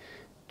Anna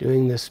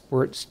doing the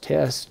sports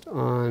test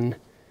on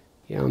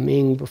Yao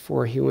Ming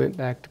before he went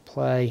back to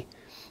play.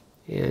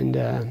 And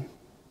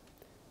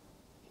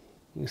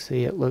you can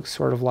see it looks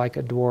sort of like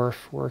a dwarf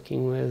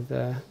working with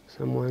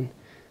someone.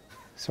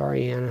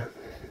 Sorry, Anna.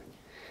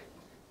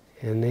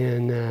 And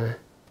then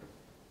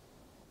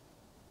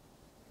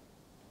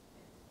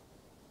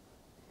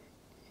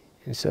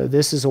and so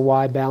this is a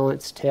Y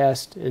balance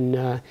test,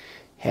 and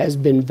has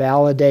been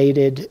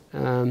validated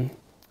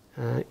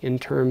in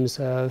terms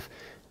of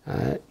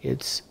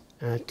its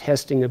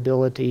testing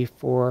ability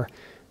for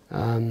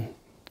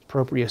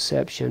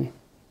proprioception.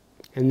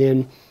 And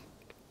then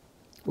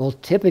we'll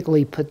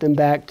typically put them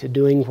back to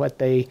doing what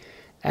they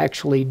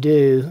actually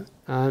do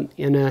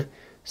in a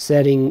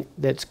setting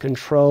that's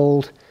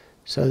controlled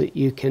so that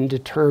you can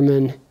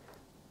determine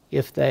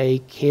if they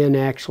can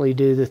actually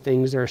do the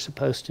things they're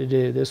supposed to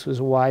do. This was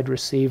a wide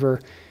receiver.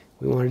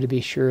 We wanted to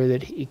be sure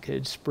that he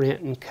could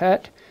sprint and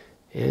cut,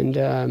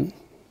 and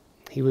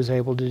he was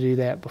able to do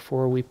that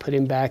before we put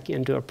him back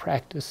into a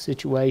practice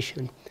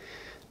situation.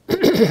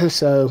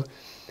 So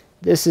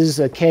this is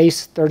a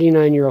case,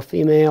 39-year-old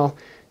female,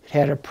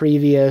 had a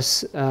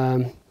previous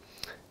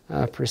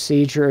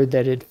procedure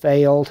that had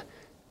failed.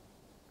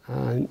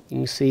 You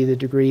can see the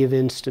degree of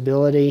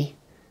instability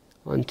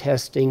on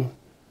testing.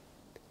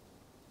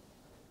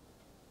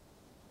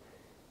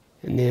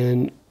 And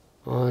then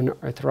on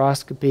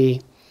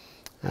arthroscopy,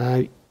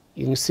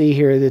 you can see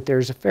here that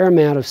there's a fair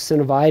amount of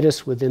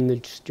synovitis within the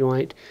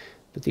joint,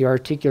 but the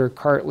articular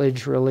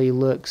cartilage really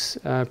looks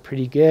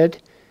pretty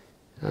good.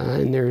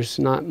 And there's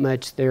not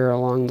much there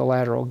along the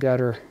lateral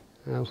gutter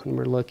when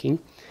we're looking.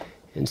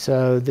 And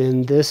so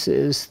then this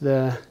is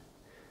the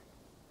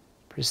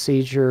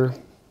procedure,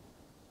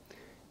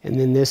 and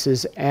then this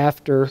is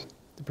after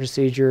the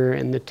procedure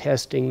and the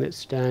testing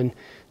that's done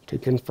to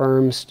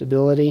confirm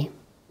stability.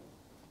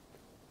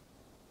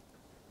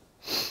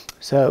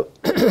 So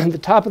the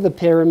top of the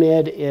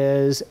pyramid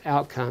is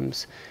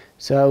outcomes.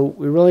 So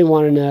we really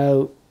want to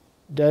know,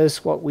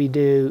 does what we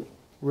do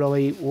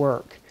really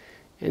work?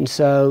 And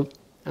so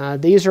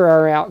these are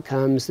our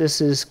outcomes. This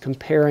is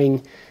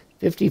comparing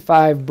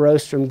 55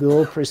 Brostrom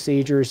Gould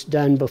procedures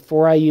done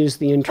before I used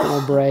the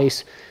internal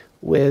brace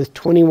with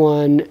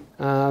 21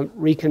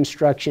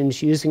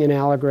 reconstructions using an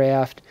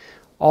allograft.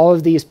 All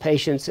of these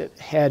patients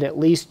had at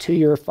least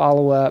 2-year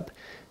follow-up,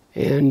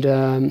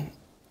 and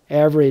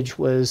average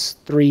was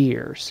 3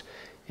 years.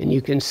 And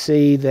you can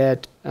see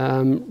that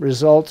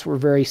results were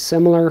very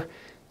similar,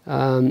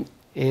 and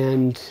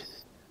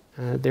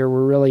there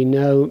were really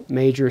no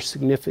major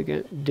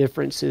significant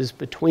differences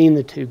between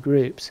the two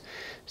groups.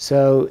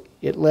 So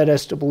it led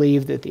us to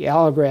believe that the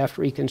allograft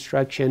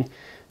reconstruction,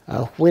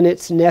 when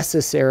it's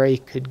necessary,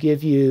 could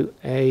give you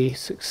a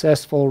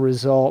successful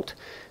result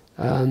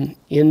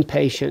in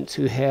patients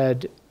who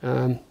had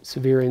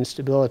severe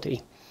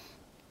instability.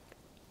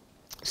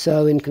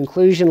 So in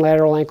conclusion,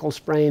 lateral ankle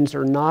sprains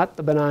are not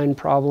the benign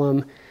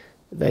problem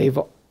they've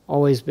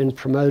always been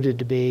promoted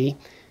to be.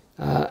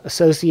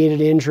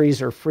 Associated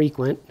injuries are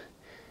frequent.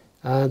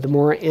 The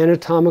more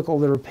anatomical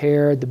the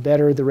repair, the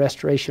better the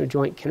restoration of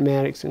joint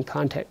kinematics and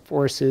contact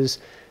forces,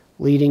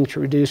 leading to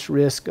reduced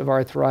risk of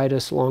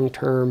arthritis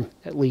long-term,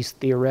 at least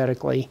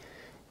theoretically.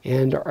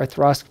 And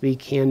arthroscopy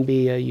can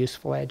be a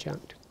useful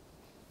adjunct.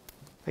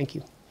 Thank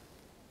you.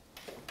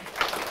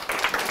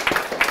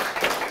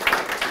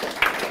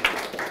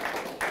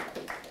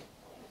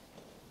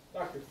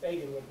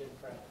 Fagan would have been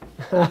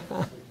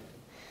proud.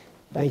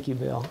 Thank you,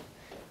 Bill.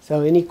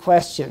 So any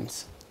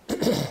questions?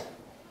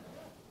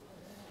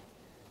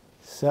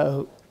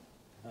 So,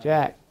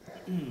 Jack.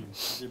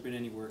 Has there been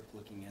any work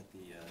looking at the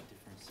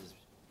differences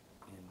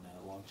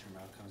in long-term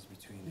outcomes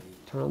between the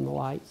Turn on the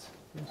lights.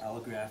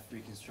 allograft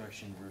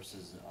reconstruction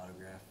versus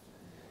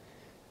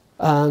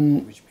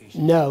autograft? Which patients?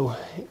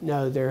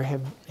 No, there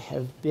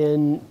have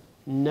been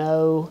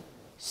no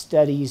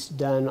studies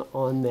done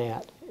on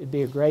that. It'd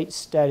be a great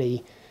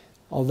study,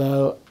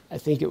 although I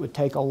think it would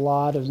take a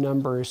lot of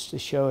numbers to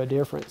show a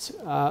difference.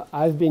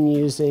 I've been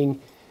using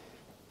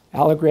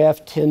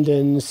allograft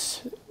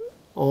tendons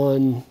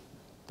on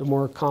the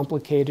more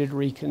complicated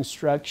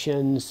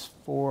reconstructions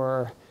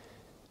for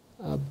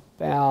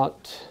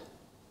about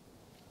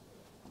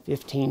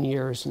 15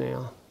 years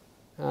now.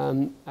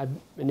 I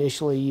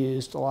initially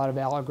used a lot of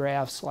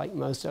allografts like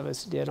most of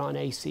us did on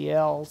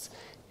ACLs,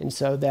 and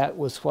so that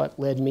was what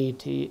led me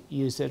to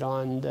use it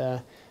on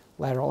the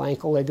lateral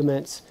ankle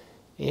ligaments.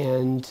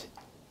 And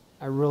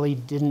I really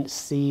didn't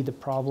see the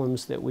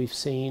problems that we've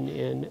seen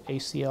in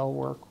ACL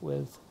work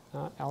with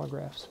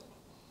allografts.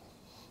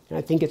 And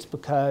I think it's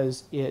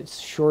because it's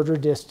shorter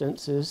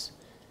distances,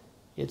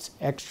 it's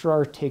extra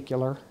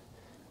articular,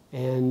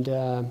 and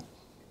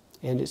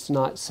and it's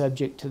not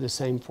subject to the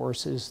same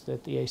forces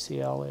that the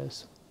ACL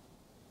is.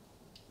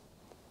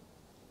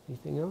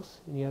 Anything else?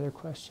 Any other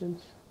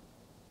questions?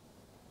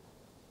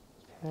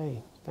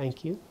 Okay,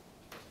 thank you.